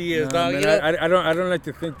Food Hoodie is, dog. Man, you know? I don't like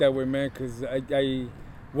to think that way, man, because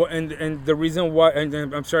and the reason why, and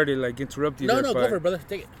I'm sorry to like interrupt you. No, go for it, brother.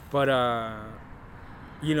 Take it. But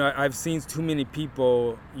you know, I've seen too many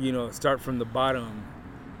people, you know, start from the bottom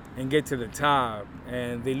and get to the top,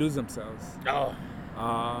 and they lose themselves. Oh.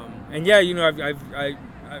 And yeah, you know, I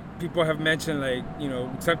people have mentioned, like, you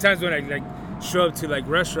know, sometimes when I like show up to like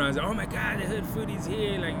restaurants, oh my God, the Hood Foodie's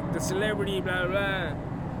here, like the celebrity, blah blah.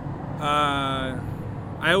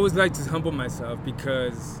 I always like to humble myself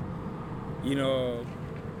because, you know,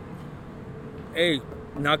 hey,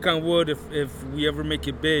 knock on wood, if we ever make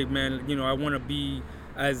it big, man, you know, I want to be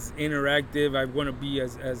as interactive, I want to be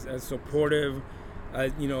as supportive,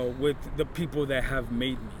 you know, with the people that have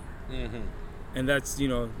made me. Mm-hmm. And that's, you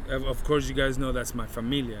know, of course you guys know that's my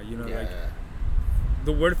familia, you know, like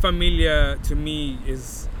the word familia to me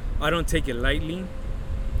is, I don't take it lightly.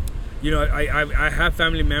 You know, I have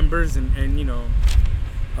family members and you know,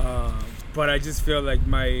 but I just feel like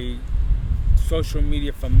my social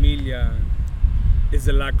media familia is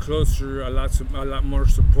a lot closer, a lot more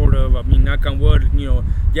supportive. I mean, knock on wood, you know,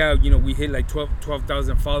 yeah, you know, we hit like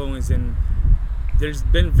 12,000 followings, and there's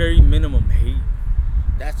been very minimum hate.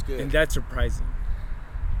 That's good. And that's surprising.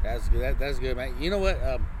 That's good. That's good, man. You know what?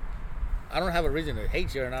 I don't have a reason to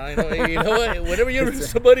hate you or not. You know what? Whenever you're with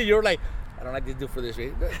somebody, you're like, I don't like this dude for this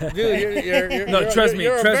reason. Dude, trust me.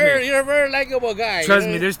 You're a very likable guy. Trust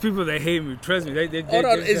me, there's people that hate me. Trust me. Hold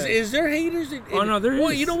on. Is there haters? Oh, no, there is.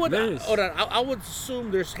 Well, you know what? Hold on. I would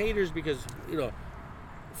assume there's haters because, you know,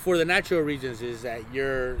 for the natural reasons is that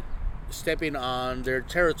you're stepping on their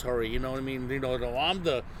territory. You know what I mean? You know,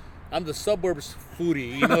 I'm the suburbs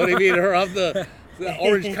foodie. You know what I mean? Or I'm the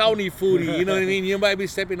Orange County foodie. You know what I mean? You might be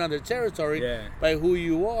stepping on their territory by who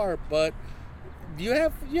you are, but do you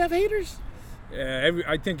have haters?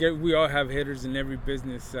 I think we all have haters in every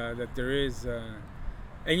business that there is,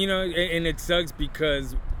 and you know, and it sucks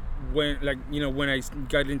because when I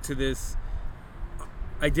got into this,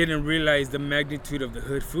 I didn't realize the magnitude of the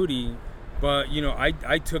Hood Foodie, but you know,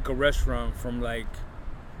 I took a restaurant from like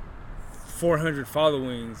 400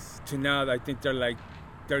 followings to now I think they're like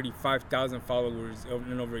 35,000 followers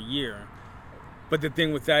in over a year. But the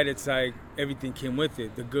thing with that, it's like everything came with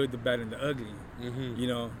it, the good, the bad, and the ugly. You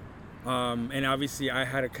know, and obviously I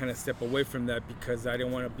had to kind of step away from that because I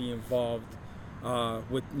didn't want to be involved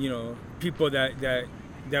with, you know, people that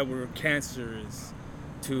were cancerous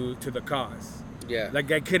to the cause. Yeah.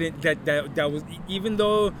 Like I couldn't. That was, even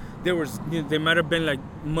though there might have been like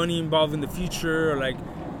money involved in the future, or like,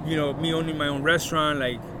 you know, me owning my own restaurant,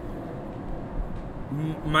 like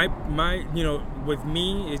my you know, with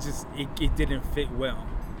me, it didn't fit well,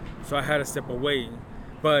 so I had to step away.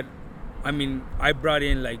 But I mean, I brought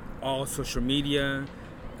in like all social media.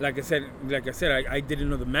 Like I said, I didn't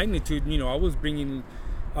know the magnitude. You know, I was bringing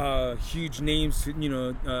huge names to, you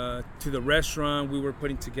know, to the restaurant. We were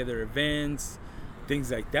putting together events, things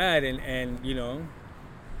like that, and you know.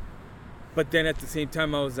 But then at the same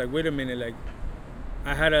time, I was like, wait a minute, like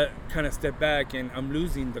I had to kind of step back, and I'm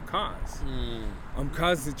losing the cause. I'm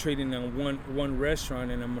concentrating on one restaurant,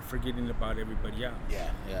 and I'm forgetting about everybody else.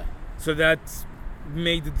 Yeah. So that's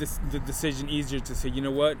made the decision easier to say, you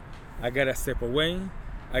know what, I gotta step away.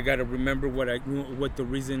 I gotta remember what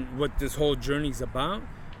this whole journey's about,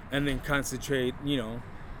 and then concentrate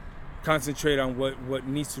on what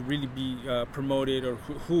needs to really be promoted, or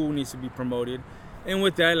who needs to be promoted. And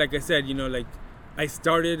with that, like I said, you know, like I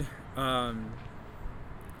started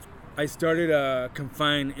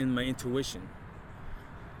confined in my intuition,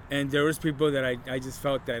 and there was people that I just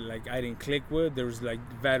felt that like I didn't click with. There was like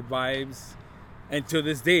bad vibes, and to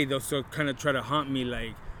this day they'll still kind of try to haunt me,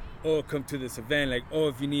 like, oh, come to this event, like, oh,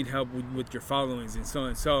 if you need help with your followings and so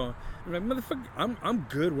and so. I'm like, motherfucker, I'm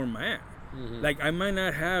good where I'm at. Like, I might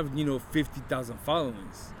not have, you know, 50,000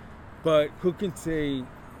 followings, but who can say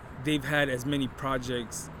they've had as many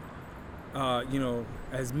projects, you know,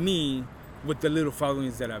 as me, with the little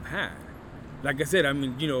followings that I've had. Like I said, I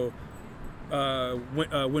mean, you know,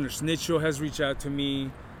 Winter Schnitzel has reached out to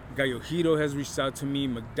me, Gallo Hito has reached out to me,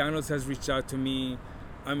 McDonald's has reached out to me.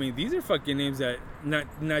 I mean, these are fucking names that not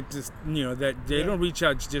just, you know, that they don't reach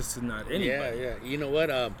out just to not anybody. Yeah. You know what?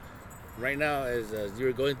 Right now, as you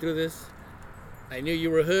were going through this, I knew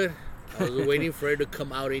you were Hood. I was waiting for it to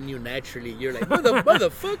come out in you naturally. You're like,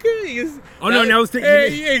 motherfucker. I was thinking.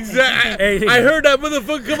 Hey, exactly. I heard that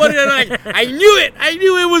motherfucker come out, and I'm like, I knew it. I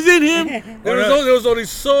knew it was in him. There was only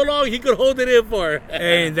so long he could hold it in for.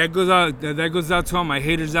 Hey, that goes out to all my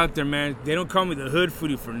haters out there, man. They don't call me the Hood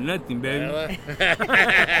Foodie for nothing, baby.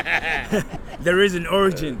 There is an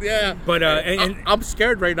origin. Yeah. But I'm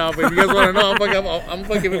scared right now. But if you guys want to know, I'm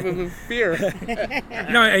fucking with fear.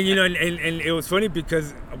 No, and you know, and it was funny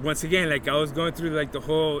because once again, like I was going through like the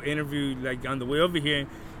whole interview, like on the way over here,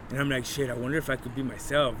 and I'm like, shit, I wonder if I could be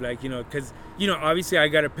myself, like, you know, because, you know, obviously I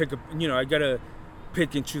gotta pick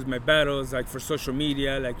and choose my battles, like for social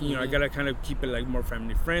media, like, you know, I gotta kind of keep it like more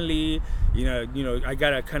family friendly, you know, I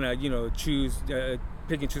gotta kind of, you know,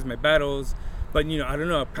 pick and choose my battles. But, you know, I don't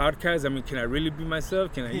know, a podcast, I mean, can I really be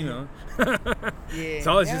myself? Can I, you know? Yeah.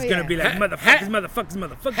 So it's just going to be like,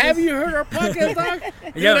 motherfuckers. Have you heard our podcast, dog?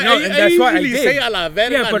 Yeah, no, and that's why I did. Say a la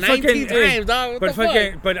verga 19 times, dog.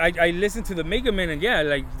 But I listened to the Mega Man, and yeah,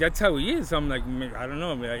 like, that's how he is. So I'm like, I don't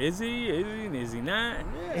know, like, is he not?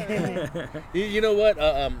 Yeah. You know what?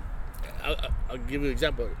 I'll give you an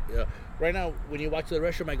example. Right now, when you watch the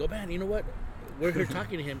restaurant, I go, man, you know what? We're here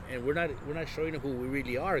talking to him, and we're not showing him who we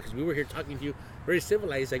really are, because we were here talking to you very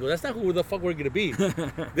civilized. I go, that's not who the fuck we're gonna be.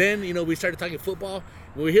 Then, you know, we started talking football.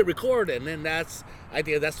 When we hit record, and then I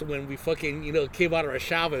think that's when we fucking, you know, came out of our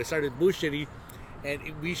shop and started bullshitting. And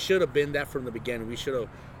we should have been that from the beginning. We should have,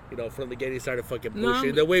 you know, from the beginning started fucking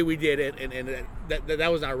bullshitting the way we did it, and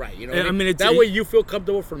that was not right. You know, I mean, that way you feel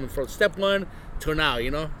comfortable from step one to now. You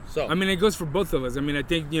know, so I mean, it goes for both of us. I mean, I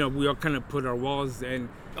think, you know, we all kind of put our walls and.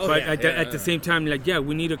 At the same time, like, yeah,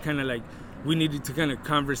 we need to kind of like, we needed to kind of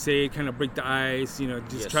conversate, kind of break the ice, you know,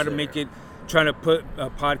 just try to put a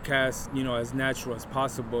podcast, you know, as natural as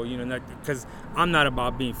possible, you know, not because I'm not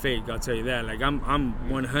about being fake, I'll tell you that. Like, I'm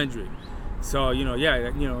 100. So, you know, yeah,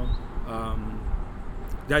 you know,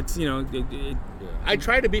 that's, you know, I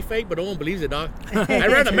try to be fake, but no one believes it, dog. I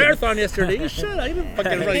ran a marathon yesterday. Shut up, I didn't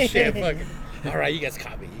fucking run shit. Fucking. All right, you guys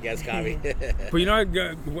caught me. But you know,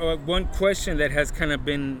 one question that has kind of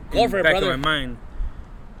been in the back of my mind: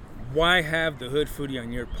 why have the Hood Foodie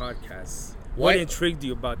on your podcast? What intrigued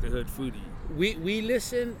you about the Hood Foodie? We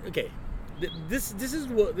listen. Okay, this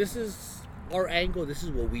is our angle. This is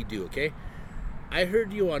what we do. Okay, I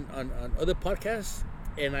heard you on other podcasts,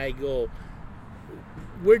 and I go,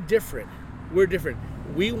 we're different. We're different.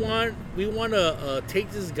 We want to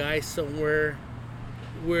take this guy somewhere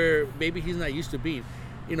where maybe he's not used to being.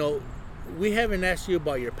 You know, we haven't asked you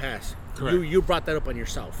about your past. Correct. You brought that up on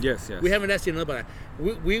yourself. Yes. We haven't asked you about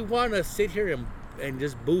that. We want to sit here and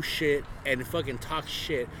just bullshit and fucking talk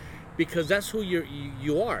shit because that's who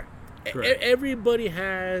you are. Everybody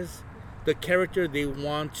has the character they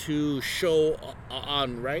want to show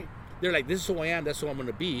on, right? They're like, this is who I am. That's who I'm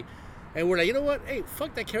gonna be. And we're like, you know what? Hey,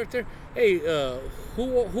 fuck that character. Hey,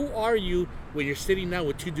 who are you when you're sitting down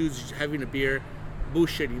with two dudes having a beer,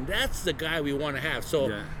 bullshitting? That's the guy we want to have.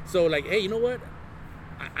 So like, hey, you know what?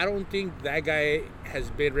 I don't think that guy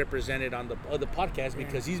has been represented on the other podcast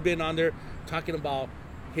because he's been on there talking about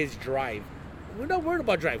his drive. We're not worried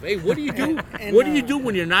about drive. Hey, what do you do? What do you do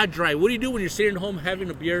when you're not driving? What do you do when you're sitting at home having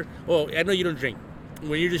a beer? Oh, I know you don't drink.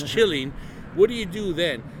 When you're just chilling, what do you do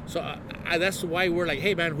then? So that's why we're like,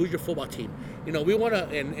 hey man, who's your football team? You know, we want to,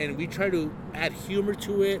 and we try to add humor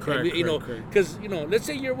to it. Correct, and we, correct. Because let's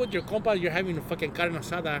say you're with your compa, you're having a fucking carne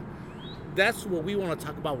asada. That's what we want to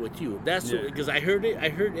talk about with you. That's because I heard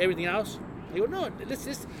everything else. I go, no, let's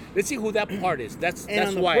see who that part is. That's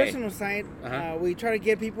on the why. personal side, we try to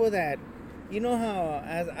get people that, you know how,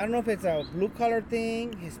 I don't know if it's a blue collar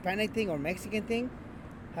thing, Hispanic thing, or Mexican thing.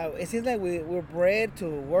 How it seems like we're bred to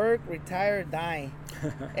work, retire, die,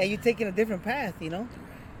 and you're taking a different path, you know.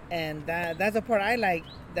 And that's the part I like.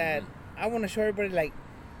 That I want to show everybody,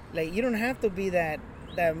 like you don't have to be that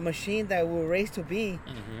machine that we're raised to be.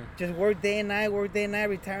 Just work day and night,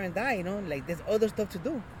 retire and die, you know. Like there's other stuff to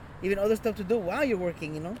do, even other stuff to do while you're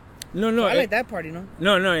working, you know. No, so I like that part, you know.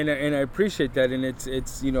 No, and I appreciate that, and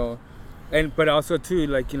it's you know, but also too,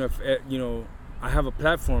 like, you know, if, I have a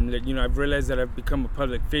platform that, you know, I've realized that I've become a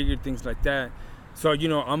public figure, things like that. So, you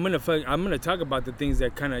know, I'm gonna talk about the things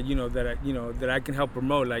that kind of, you know, that I can help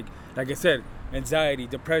promote. Like I said, anxiety,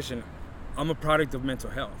 depression. I'm a product of mental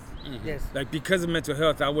health. Yes. Like, because of mental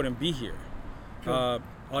health, I wouldn't be here.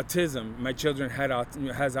 Autism. My children have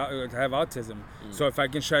autism. So if I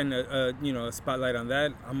can shine a spotlight on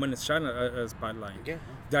that, I'm gonna shine a spotlight. Yeah.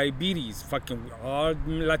 Diabetes, fucking all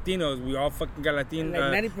Latinos, we all fucking got Latino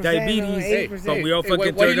like 90%, diabetes, 80%. but we all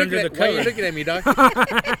fucking why throw it under the Why are you cover. looking at me, dog?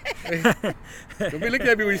 Don't be looking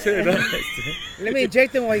at me when you say it, dog. Let me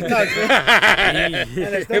inject him while he talks.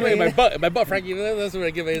 Hey, my butt, Frankie. That's what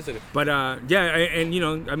I give an incident. But and you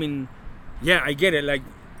know, I mean, yeah, I get it. Like,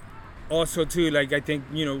 also too, like, I think,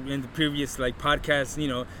 you know, in the previous like podcasts, you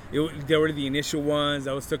know, there were the initial ones.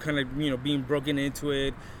 I was still kind of, you know, being broken into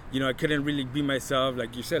it. You know, I couldn't really be myself.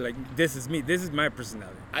 Like you said, like, this is me. This is my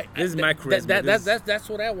personality. This is my charisma. That's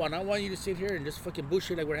what I want. I want you to sit here and just fucking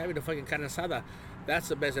bullshit like we're having a fucking carne asada. That's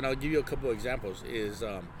the best. And I'll give you a couple of examples.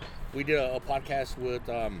 We did a podcast with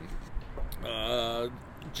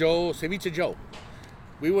Ceviche Joe.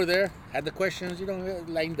 We were there, had the questions, you know,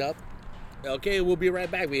 lined up. Okay, we'll be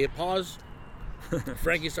right back. We hit pause.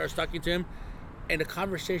 Frankie starts talking to him. And the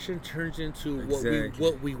conversation turns into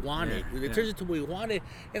what we wanted. Yeah, it turns into what we wanted,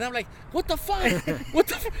 and I'm like, "What the fuck?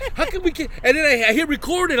 How can we get?" And then I hit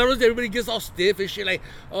record, and I was everybody gets all stiff and shit. Like,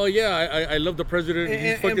 "Oh yeah, I love the president.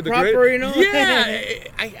 He's fucking the proper, great." You know? Yeah,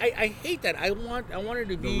 I hate that. I want it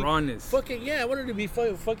to be the rawness. Fucking yeah, I want it to be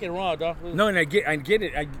fucking raw, dog. No, and I get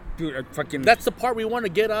it. I fucking. That's the part we want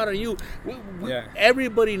to get out of you.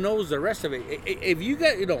 Everybody knows the rest of it. If you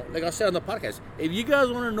guys, you know, like I said on the podcast, if you guys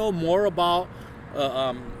want to know more about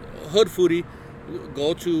Hood Foodie,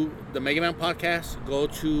 go to the Mega Man podcast. Go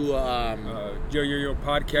to Yo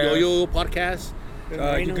podcast. Yo podcast.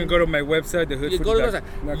 You can go to my website,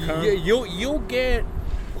 thehoodfoodie.com. You'll get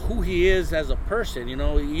who he is as a person. You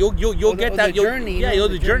know, you'll get that journey.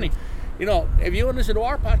 The journey. You know, if you want to listen to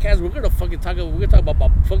our podcast, we're gonna talk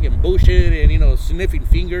about fucking bullshit and, you know, sniffing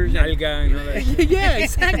fingers. Nalga and all that shit. Yeah,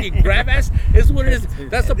 exactly. Grab ass is what it is.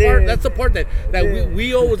 That's the part. That's the part that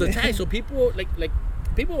we always attack. So people like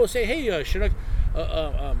people will say, "Hey, Chinook,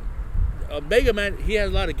 Mega Man, he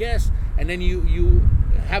has a lot of guests," and then you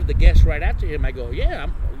have the guest right after him. I go, "Yeah,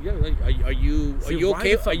 are you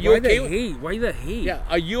okay? Are you okay? Why the hate? Yeah,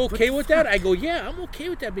 are you okay with that?" I go, "Yeah, I'm okay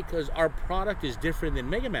with that because our product is different than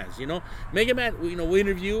Mega Man's. You know, Mega Man, you know, we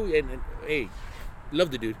interview and hey,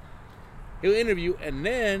 love the dude. He'll interview, and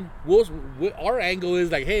then our angle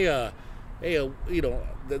is like, hey, you know,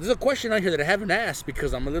 there's a question out here that I haven't asked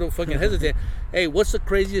because I'm a little fucking hesitant. Hey, what's the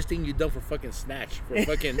craziest thing you've done for fucking snatch? For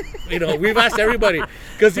fucking, you know, we've asked everybody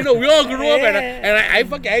because, you know, we all grew up and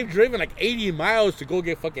I've driven like 80 miles to go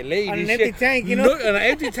get fucking laid on and an shit. empty tank, you know, on an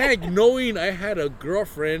empty tank, knowing I had a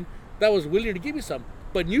girlfriend that was willing to give you some.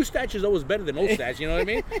 But new statue is always better than old statue. You know what I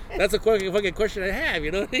mean? That's a fucking question I have.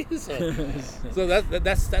 You know what I mean? So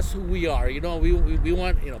that's who we are. You know, we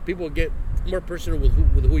want people to get more personal with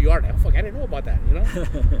who you are. Now, fuck, I didn't know about that. You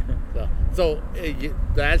know. So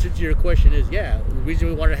the answer to your question is the reason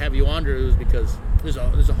we wanted to have you on there was because there's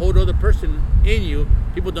a whole other person in you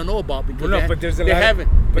people don't know about because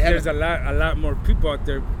there's a lot more people out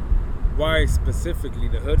there. Why specifically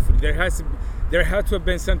the hood food? There had to have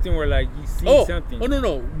been something where like you see something. Oh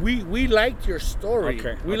no. We liked your story.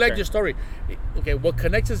 We liked your story. Okay, what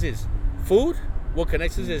connects us is food. What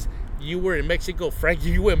connects us is you were in Mexico, Frank.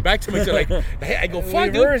 You went back to Mexico. Like, hey, I go,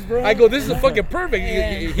 fuck, dude. Bro. I go, this is fucking perfect.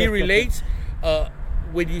 He relates.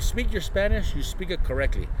 When you speak your Spanish, you speak it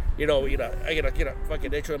correctly. I get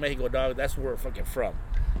fucking Hecho de Mexico, dog. That's where we're fucking from.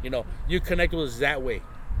 You connect with us that way.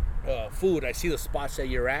 Food. I see the spots that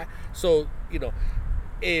you're at. So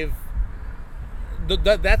if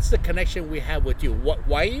that's the connection we have with you.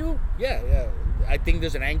 Why you? Yeah. I think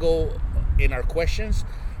there's an angle in our questions,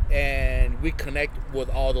 and we connect with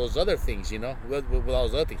all those other things, with all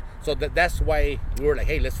those other things. So that's why we were like,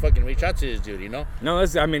 hey, let's fucking reach out to this dude, No, I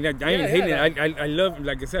ain't hating it. I love,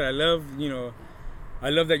 like I said, I love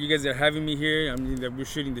that you guys are having me here. I mean, that we're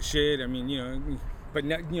shooting the shit. I mean, but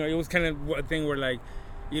now, it was kind of a thing where like,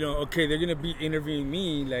 okay, they're gonna be interviewing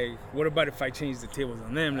me. Like, what about if I change the tables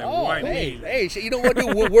on them? Like, why me? Hey, you know what,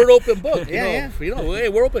 dude? We're an open book. Hey,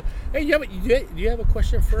 we're open. Hey, do you have a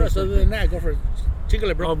question for us? Other than that, go for it.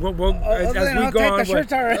 Chicle, bro. As we go on,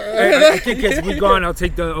 I think as we go on, I'll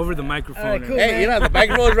take over the microphone. Right, cool, hey, the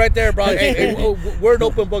microphone's right there, bro. Hey, we're an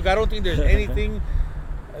open book. I don't think there's anything.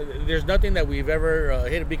 There's nothing that we've ever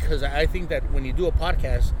hit because I think that when you do a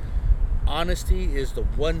podcast, honesty is the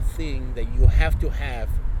one thing that you have to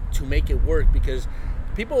make it work, because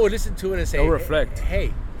people will listen to it and say, they'll reflect.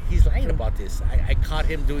 Hey, he's lying about this. I caught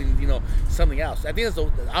him doing something else. I think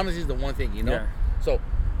honesty is the one thing. Yeah. So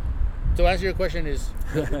to answer your question is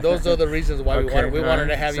those are the reasons why we wanted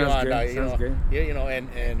to have you on. Sounds good.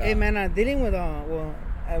 And hey man, dealing with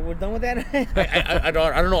we're done with that. I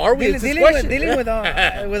don't know. Are we dealing with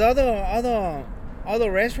all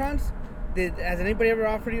the restaurants? Has anybody ever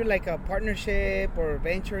offered you like a partnership or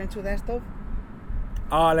venture into that stuff?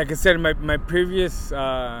 Like I said, my previous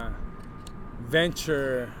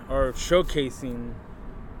venture or showcasing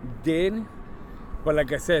did, but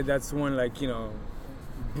like I said, that's one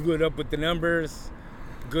blew it up with the numbers,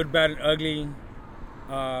 good, bad, and ugly,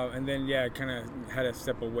 and then I kind of had to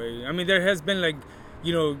step away. I mean, there has been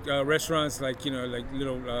restaurants like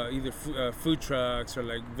little either food trucks or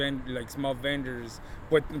like small vendors,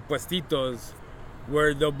 puestitos,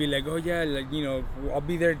 where they'll be like, oh yeah, I'll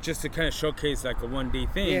be there just to kind of showcase like a one-day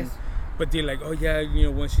thing. Yes. But they're like, oh yeah,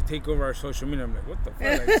 once you take over our social media, I'm like, what the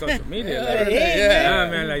fuck, like social media? Like,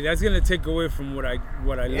 man, like that's gonna take away from what I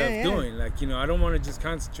love doing. Like, I don't want to just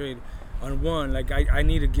concentrate on one. Like, I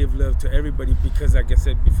need to give love to everybody because, like I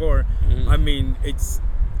said before, I mean, it's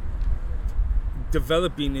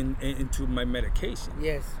developing into my medication.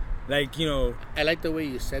 Yes. Like, I like the way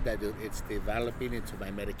you said that, dude. It's developing into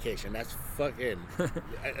my medication. That's fucking.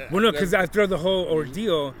 Well, no, because after the whole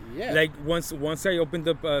ordeal, like once I opened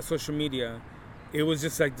up social media, it was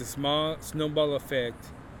just like the small snowball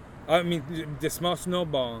effect. I mean, the small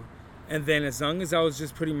snowball, and then as long as I was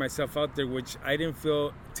just putting myself out there, which I didn't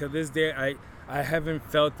feel till this day, I haven't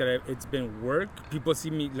felt that it's been work. People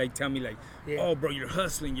see me tell me oh, bro, you're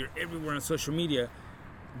hustling, you're everywhere on social media,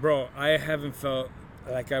 bro. I haven't felt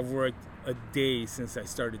like I've worked a day since I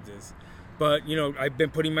started this, but I've been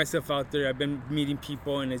putting myself out there. I've been meeting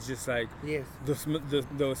people, and it's just like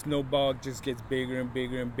the snowball just gets bigger and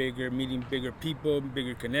bigger and bigger. Meeting bigger people,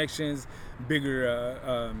 bigger connections,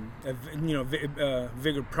 bigger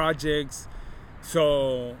bigger projects.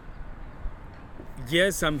 So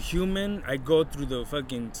yes, I'm human. I go through the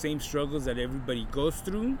fucking same struggles that everybody goes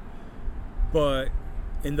through, but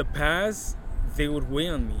in the past they would weigh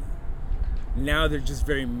on me. Now they're just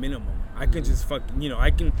very minimal. I can just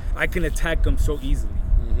I can attack them so easily.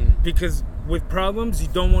 Because with problems, you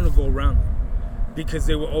don't want to go around them, because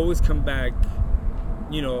they will always come back,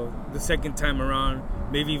 the second time around,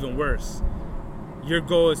 maybe even worse. Your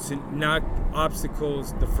goal is to knock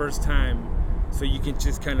obstacles the first time, so you can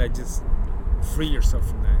just kind of just free yourself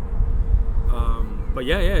from that. But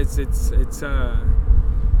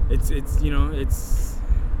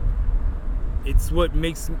it's what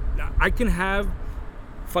makes. I can have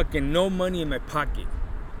fucking no money in my pocket,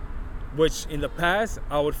 which in the past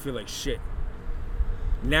I would feel like shit.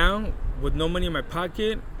 Now, with no money in my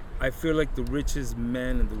pocket, I feel like the richest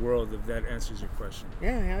man in the world, if that answers your question.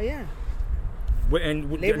 Yeah, hell yeah.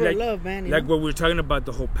 Labor of love, man. Like what we were talking about,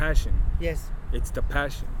 the whole passion. Yes. It's the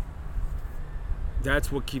passion.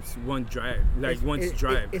 That's what keeps one drive. Like one's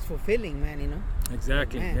drive. It's fulfilling, man. You know.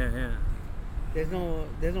 Exactly. Man. Yeah. There's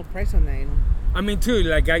no price on that. You know. I mean, too.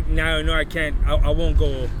 Like now I know I can't. I won't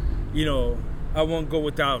go. You know. I won't go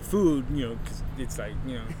without food, you know, because it's like,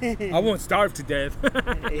 you know, I won't starve to death.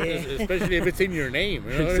 Especially if it's in your name.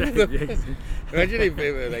 You know? Exactly. Imagine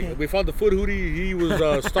if like, we found the food hoodie, he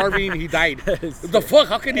was starving, he died. The fuck?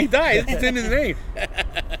 How can he die? It's in his name.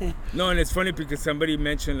 No, and it's funny because somebody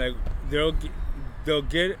mentioned, like, they'll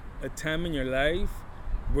get a time in your life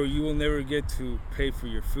where you will never get to pay for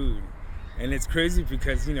your food. And it's crazy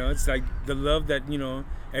because, you know, it's like the love that, you know,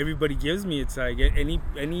 everybody gives me. It's like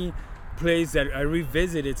any place that I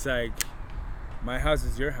revisit, it's like my house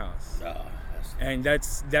is your house. And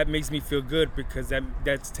that makes me feel good because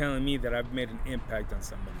that's telling me that I've made an impact on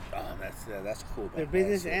somebody. Oh, that's cool. Man. Their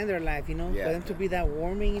business and their life, you know, for them to be that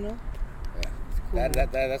warming, you know. Yeah, it's cool,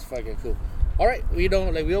 that's fucking cool. All right, we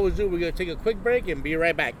don't like we always do. We're gonna take a quick break and be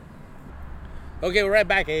right back. Okay, we're right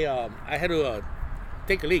back. Hey, I had to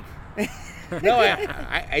take a leak. No,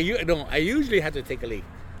 I usually have to take a leak.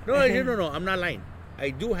 No, I'm not lying. I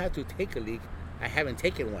do have to take a leak. I haven't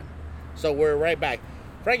taken one. So we're right back.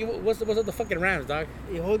 Frankie, what's up the fucking Rams, dog?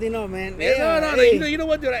 You're holding on, man. Yeah, no. You know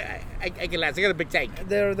what, dude? I can last. I got a big tank.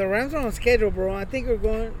 The Rams are on schedule, bro. I think we're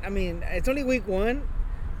going. I mean, it's only week 1.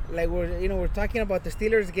 Like we're talking about the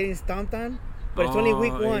Steelers getting stomped on, but it's only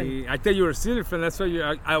week 1. I thought you were a Steelers fan. That's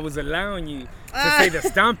why I was allowing you to say the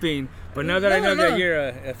stomping. But now that I know that you're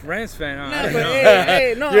a Rams fan, I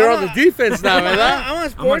don't know. You're on the defense now, man. I'm a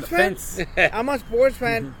sports fan. I'm a sports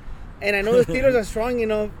fan, and I know the Steelers are strong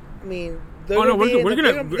enough. I mean, they're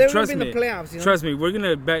gonna trust me. In the playoffs, you know? Trust me, we're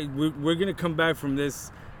gonna come back from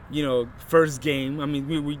this, you know, first game. I mean,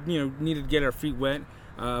 we need to get our feet wet,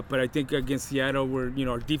 but I think against Seattle,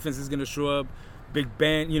 our defense is gonna show up. Big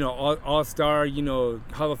Ben, you know, all-star, you know,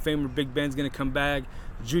 Hall of Famer Big Ben's gonna come back.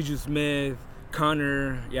 Juju Smith.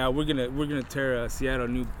 Connor, yeah, we're gonna tear Seattle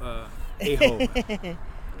new a-hole.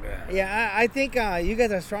 Yeah, I think you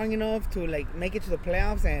guys are strong enough to like make it to the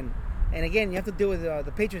playoffs, and again you have to deal with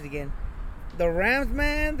the Patriots again. The Rams,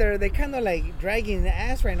 man, they're kind of like dragging the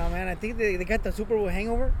ass right now, man. I think they got the Super Bowl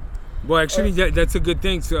hangover. Well, actually, that's a good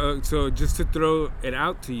thing. So just to throw it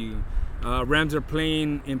out to you. Rams are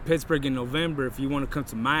playing in Pittsburgh in November. If you want to come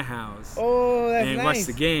to my house and nice. Watch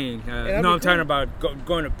the game, I'm cool. talking about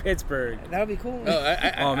going to Pittsburgh. That would be cool. No,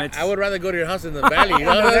 I would rather go to your house in the valley. You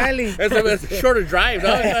know? In the valley. It's a shorter drive.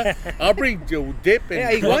 No? I'll bring dip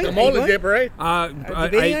and guacamole dip, right?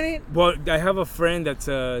 Well, I have a friend that's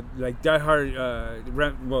like diehard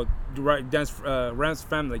Rams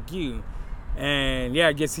fan like you, and yeah,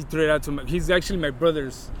 I guess he threw it out to me. He's actually my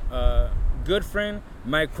brother's good friend,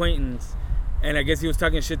 my acquaintance, and I guess he was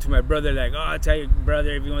talking shit to my brother, like, I'll tell your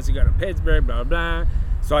brother if he wants to go to Pittsburgh, blah, blah.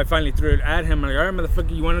 So I finally threw it at him. I'm like, all right,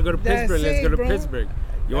 motherfucker, you want to go to Pittsburgh? Let's go to Pittsburgh.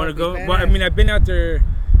 You want to go? Well, I mean, I've been out there.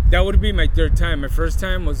 That would be my 3rd time. My first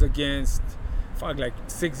time was against, like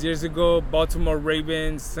 6 years ago, Baltimore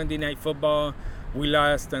Ravens, Sunday Night Football. We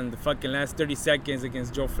lost on the fucking last 30 seconds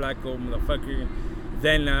against Joe Flacco, motherfucker.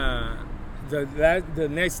 Then the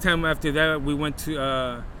next time after that, we went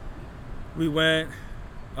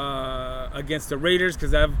against the Raiders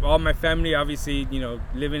because I have all my family, obviously, you know,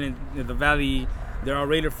 living in the Valley. They're all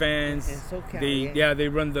Raider fans. They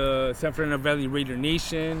run the San Fernando Valley Raider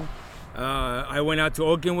Nation. I went out to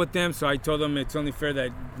Oakland with them, so I told them it's only fair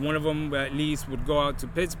that one of them at least would go out to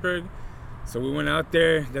Pittsburgh. So we went out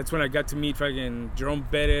there. That's when I got to meet fucking Jerome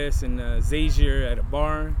Bettis and Zazier at a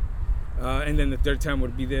bar. And then the 3rd time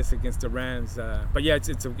would be this against the Rams. But yeah,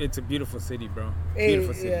 it's a beautiful city, bro.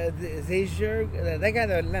 Beautiful city. Zazier, that guy,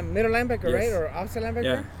 the middle linebacker, yes. Right? Or outside linebacker?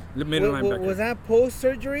 Yeah, the middle linebacker. Was that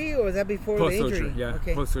post-surgery or was that before the injury? Post-surgery, yeah.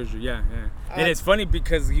 Okay. Post-surgery, yeah. And it's funny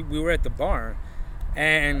because we were at the bar,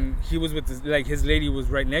 and he was with his lady was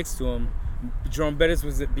right next to him. Jerome Bettis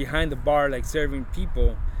was behind the bar, like serving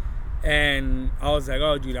people. And I was like,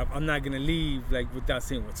 oh, dude, I'm not going to leave like without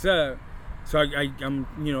saying what's up. So I'm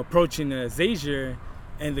approaching Zazier,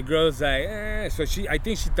 and the girl's like, So I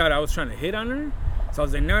think she thought I was trying to hit on her. So I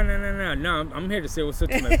was like, no, I'm here to say what's up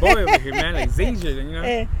to my boy over here, man, like Zazier, you know.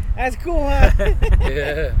 Hey, that's cool, huh?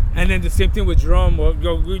 Yeah. And then the same thing with Jerome. Well,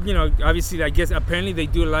 you know, obviously, I guess apparently they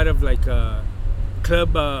do a lot of like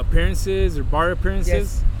club appearances or bar appearances.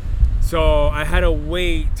 Yes. So I had to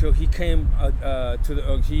wait till he came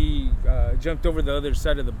he jumped over the other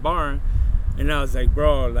side of the bar, and I was like,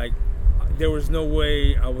 bro, like, there was no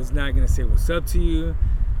way I was not gonna say what's up to you.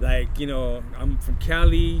 Like, you know, I'm from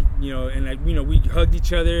Cali, you know, and like, you know, we hugged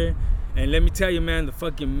each other, And let me tell you, man, the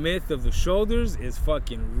fucking myth of the shoulders is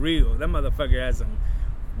fucking real. That motherfucker has some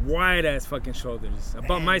wide ass fucking shoulders.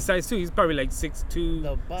 About my size too. He's probably like 6'2",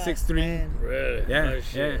 The bust, 6'3". man. Really? Yeah, No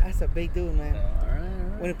shit. yeah. That's a big dude, man. All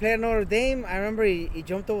right. When he played at Notre Dame, I remember he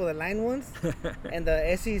jumped over the line once, and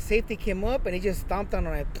the SC safety came up, and he just stomped on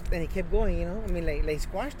him, and he kept going, you know? I mean, like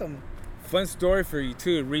squashed him. Fun story for you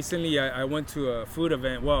too. Recently, I went to a food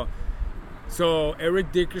event. Well, so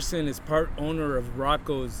Eric Dickerson is part owner of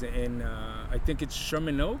Rocco's in I think it's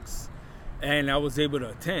Sherman Oaks, and I was able to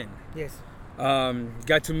attend. Yes.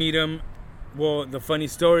 Got to meet him. Well, the funny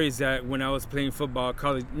story is that when I was playing football,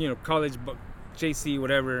 college, JC,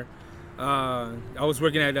 whatever, I was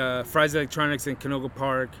working at Fry's Electronics in Canoga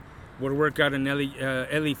Park. Would work out in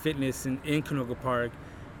LA Fitness in Canoga Park.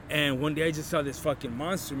 And one day I just saw this fucking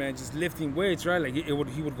monster, man, just lifting weights, right? Like he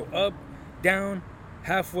would go up, down,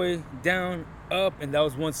 halfway, down, up, and that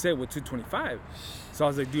was one set with 225. So I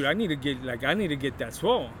was like, dude, I need to get that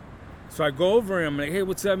swole. So I go over and I'm like, hey,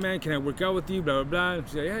 what's up, man? Can I work out with you? Blah, blah, blah.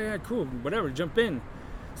 She's like, yeah, cool, whatever, jump in.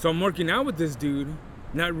 So I'm working out with this dude,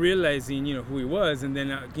 not realizing, who he was. And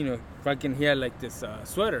then, fucking he had like this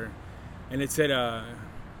sweater. And it said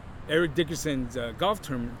Eric Dickerson's golf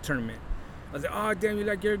tournament. I was like, oh, damn, you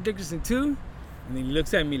like Eric Dickerson too? And then he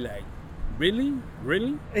looks at me like, really?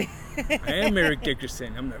 I am Eric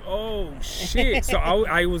Dickerson. I'm like, oh, shit. So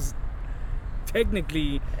I was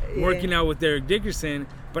technically working out with Eric Dickerson,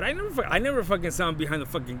 but I never fucking saw him behind the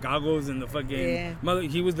fucking goggles and the fucking mother.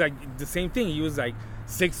 He was like the same thing. He was like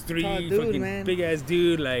 6'3", dude, fucking man. big ass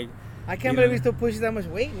dude. Like, I can't believe he still pushes that much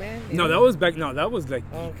weight, man. No, that was back. No, that was like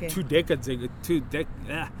okay. 2 decades ago.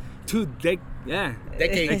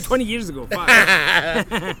 Decades. Like 20 years ago. Fuck.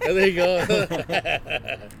 There you go.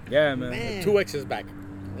 Yeah, man. 2 X's back.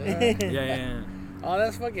 Yeah. Oh,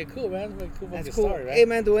 that's fucking cool, man. That's cool. That's Fucking cool. story, right? Hey,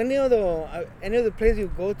 man, do any of the places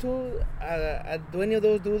you go to, do any of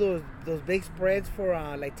those do those big spreads for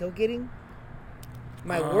like tailgating?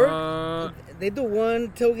 My work, they do one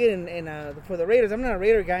tailgate in for the Raiders. I'm not a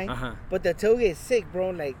Raider guy, but the tailgate is sick,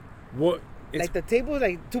 bro. Like what? Like the table is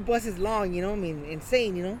like 2 buses long, I mean,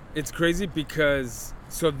 insane, It's crazy because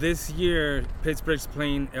so this year Pittsburgh's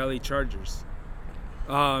playing LA Chargers.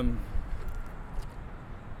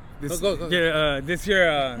 This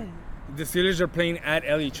year the Steelers are playing at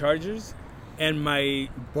LA Chargers, and my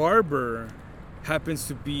barber happens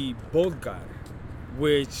to be Bold God,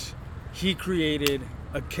 which he created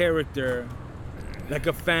a character, like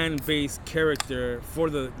a fan-based character for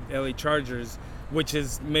the LA Chargers, which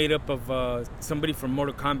is made up of somebody from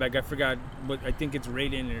Mortal Kombat. I forgot what, I think it's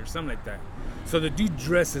Raiden or something like that. So the dude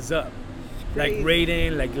dresses up like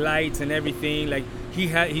Raiden, like lights and everything. Like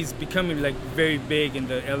he's becoming like very big in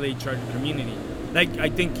the LA Charger community. Like I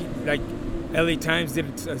think like LA Times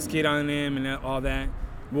did a skit on him and all that.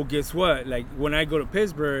 Well, guess what? Like when I go to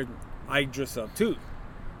Pittsburgh, I dress up too.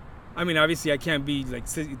 I mean, obviously I can't be like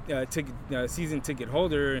season ticket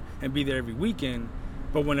holder and be there every weekend.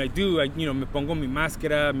 But when I do, me pongo mi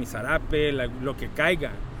máscara, mi zarape, like lo que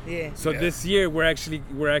caiga. Yeah. So this year we're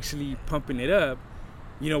actually pumping it up,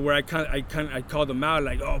 where I called him out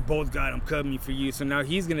like, oh, Bold God, I'm coming for you. So now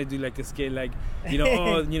he's gonna do like a skit like,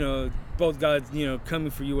 Bold God's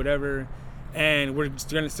coming for you, whatever, and we're just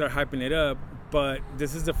gonna start hyping it up. But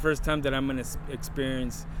this is the first time that I'm gonna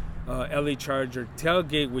experience LA Charger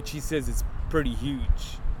tailgate, which he says is pretty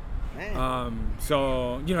huge.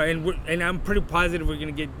 So and I'm pretty positive we're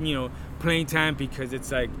gonna get playing time, because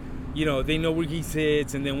it's like they know where he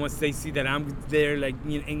sits, and then once they see that I'm there like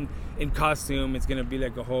in costume, it's gonna be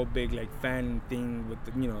like a whole big like fan thing with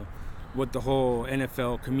the with the whole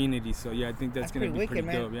NFL community. So yeah, I think that's gonna be wicked,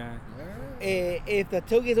 pretty dope. Yeah. If the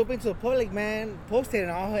tailgate's open to the public, man, post it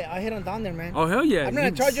and I'll head on down there, man. Oh hell yeah! I'm not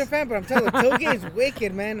a Charger fan, but I'm telling you, the tailgate is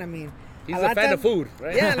wicked, man. I mean, he's a fan of food,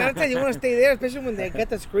 right? Yeah, a lot of times you want to stay there, especially when they get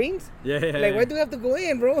the screens. Yeah. Like, why do we have to go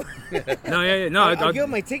in, bro? No, I'll give up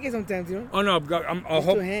my ticket sometimes, Oh no,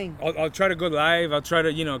 I'll try to go live. I'll try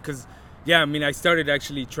to, because, yeah, I mean, I started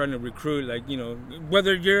actually trying to recruit, like,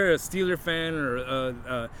 whether you're a Steeler fan or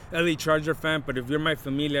a LA Charger fan, but if you're my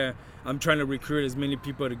familia, I'm trying to recruit as many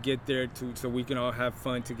people to get there so we can all have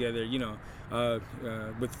fun together,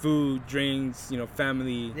 with food, drinks,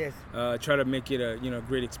 family. Yes. Try to make it a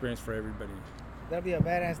great experience for everybody. That'd be a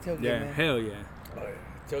badass tailgate, yeah, man. hell yeah. Oh, yeah.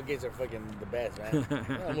 Tailgates are fucking the best, man.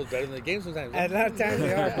 They're almost better than the games sometimes. A lot of times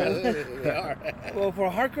they are, bro. They are. Well, for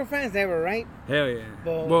hardcore fans, never, right? Hell yeah.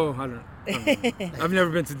 But, well, I don't know. I've never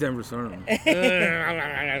been to Denver, so I don't know.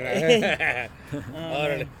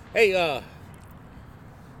 Hey,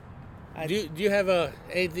 do you have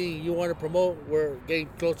anything you want to promote? We're getting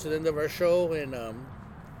close to the end of our show, and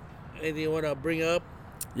anything you want to bring up?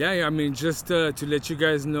 Yeah, I mean, just to let you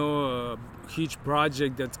guys know, a huge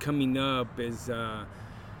project that's coming up is the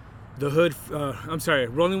Hood. I'm sorry,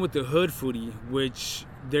 Rolling with the Hood Foodie, which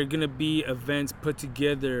they're gonna be events put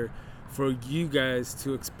together for you guys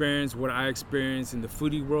to experience what I experienced in the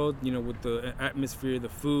foodie world. You know, with the atmosphere, the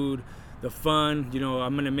food, the fun. You know,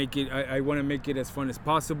 I'm gonna make it. I want to make it as fun as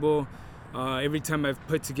possible. Every time I've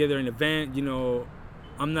put together an event, you know,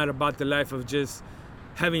 I'm not about the life of just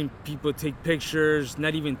having people take pictures,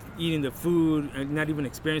 not even eating the food, and not even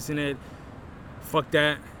experiencing it. Fuck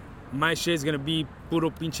that. My shit is gonna be puro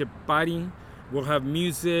pinche party. We'll have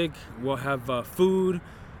music, we'll have food,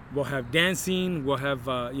 we'll have dancing, we'll have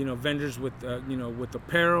vendors with with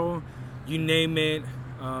apparel, you name it.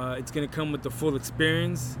 It's gonna come with the full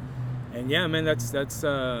experience. And yeah, man,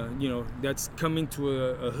 that's coming to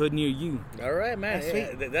a hood near you. All right, man. That's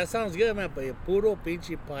Yeah, that sounds good, man. But puro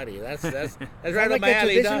pinche party. That's right Like up my a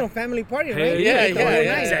alley, traditional dog. family party, right? Hey, Yeah, Like the whole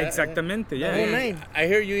yeah. night. Exactamente, The whole yeah. night. I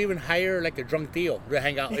hear you even hire like a drunk tío to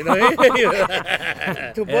hang out. You know?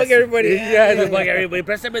 To bug everybody. Yeah, to bug everybody.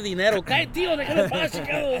 Préstame dinero. Cállate, tío. Déjalo en paz,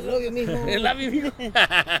 I love you mismo. I love you.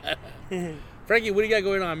 Frankie, what do you got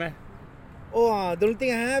going on, man? Oh, the only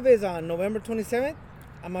thing I have is on November 27th,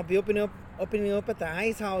 I'm gonna be opening up at the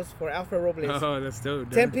Ice House for Alfred Robles. Oh, that's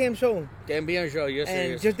dope. 10 p.m. show. Can be on show. Yes,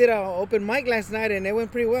 And yes. just did an open mic last night, and it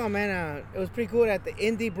went pretty well, man. It was pretty cool at the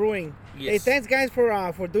Indie Brewing. Hey, Yes. thanks guys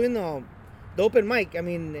for doing the open mic. I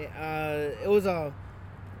mean, it was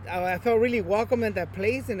I felt really welcome at that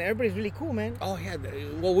place, and everybody's really cool, man. Oh yeah.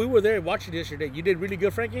 Well, we were there watching yesterday. You did really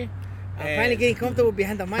good, Frankie. I'm finally getting comfortable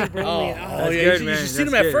behind the mic, bro. Oh, Man, That's yeah. good, you man. should see him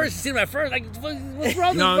That's at good. first. You see him at first. Like, what's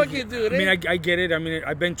wrong with this fucking dude? I mean, eh? I get it. I mean,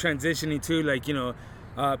 I've been transitioning too. Like,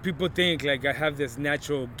 people think like I have this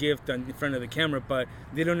natural gift in front of the camera, but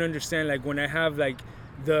they don't understand. Like when I have like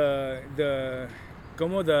the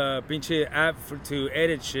pinche app to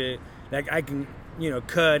edit shit, like I can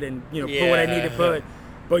cut and put what I need to put.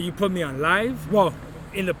 But you put me on live. Well,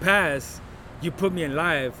 in the past, you put me in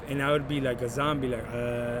live, and I would be like a zombie. Like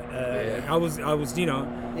I was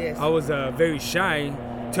Yes. I was very shy.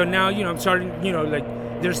 Till now, I'm starting. Like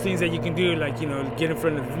there's things that you can do, like get in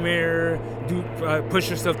front of the mirror, do push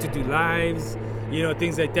yourself to do lives,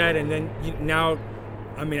 things like that. And then now,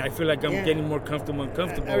 I mean, I feel like I'm getting more comfortable and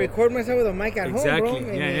comfortable. I record myself with a mic at Exactly. home,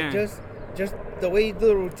 bro. And Yeah. just the way you do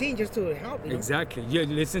the routine, just to help. Exactly. You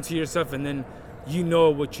listen to yourself, and then you know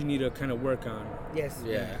what you need to kind of work on. Yes.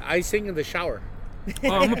 Yeah, I sing in the shower. Oh,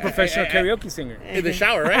 I'm a professional karaoke singer. In the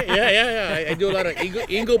shower, right? Yeah. I do a lot of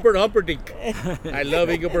Engelbert Humperdinck. I love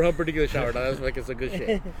Engelbert Humperdinck in the shower. That's like it's a good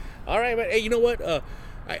shit. All right, but hey, you know what?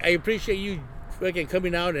 I appreciate you fucking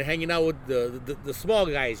coming out and hanging out with the small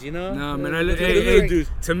guys. No, man. The Hey, little dudes.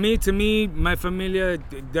 to me, my familia,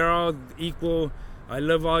 they're all equal. I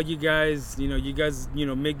love all you guys. You guys,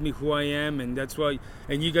 make me who I am, and that's why.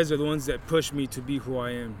 And you guys are the ones that push me to be who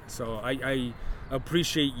I am. So I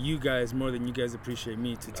appreciate you guys more than you guys appreciate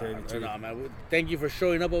me, to tell you the truth. No, man. Thank you for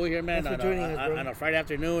showing up over here, man, Thanks for joining us, bro. on a Friday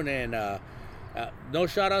afternoon, and no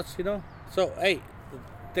shout outs, So, hey,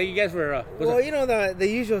 thank you guys for. Well, the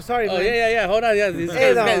usual. Sorry, oh man. yeah. Hold on, yeah. These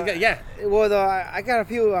Hey, guys, yeah. Well, I got a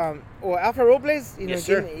few. Alfred Robles, Yes,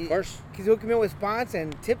 sir. Of course. He's hooking me up with spots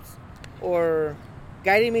and tips, or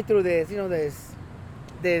guiding me through this.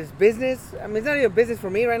 This business. I mean, it's not even a business for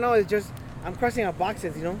me right now. It's just I'm crossing out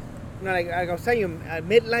boxes. Like I was telling you, a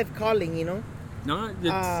midlife calling. No,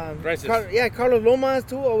 it's, Crisis. Carlos Lomas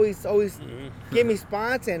too. Always give me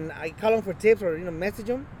spots, and I call him for tips or message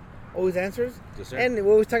him. Always answers. Yes, sir. And we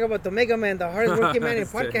always talk about the Mega Man, the hardest working man in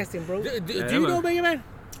That's it. podcasting, bro. Do you know Mega Man?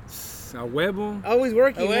 a huevo. Always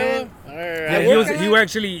working, man. All Yeah,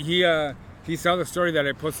 right. he saw the story that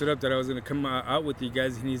I posted up that I was gonna come out with you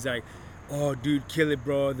guys, and he's like, "Oh, dude, kill it,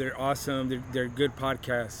 bro! They're awesome. They're good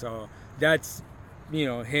podcasts." So that's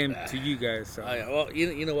him to you guys. So Well,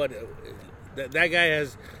 you know what? That guy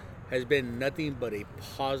has been nothing but a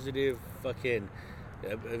positive fucking.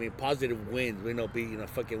 Positive wins.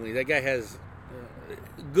 Fucking wins. That guy has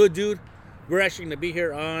good dude. We're actually gonna be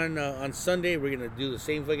here on Sunday. We're gonna do the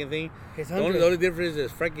same fucking thing. The only difference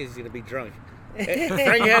is Frankie's gonna be drunk.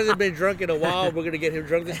 Frankie hasn't been drunk in a while. We're gonna get him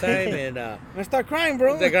drunk this time, and I'm gonna start crying,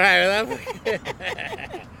 bro. the guy.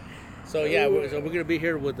 So yeah, we're gonna be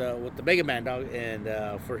here with the Mega Man dog, and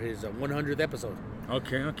for his 100th episode.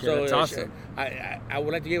 okay, So that's awesome. I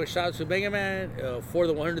would like to give a shout out to Mega Man for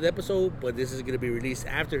the 100th episode, but this is gonna be released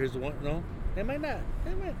after his one. No, it might not.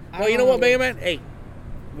 It might. Well, you know what, Mega Man? Hey,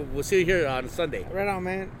 we'll see you here on Sunday. Right on,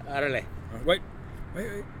 man. Arale. Wait.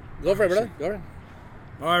 Go for it, brother. Go for it.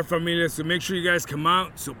 All right, familia. So make sure you guys come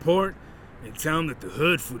out, support, and tell them that the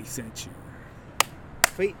Hood Foodie sent you.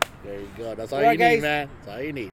 There you go. That's all All right, you need, guys. man. That's all you need.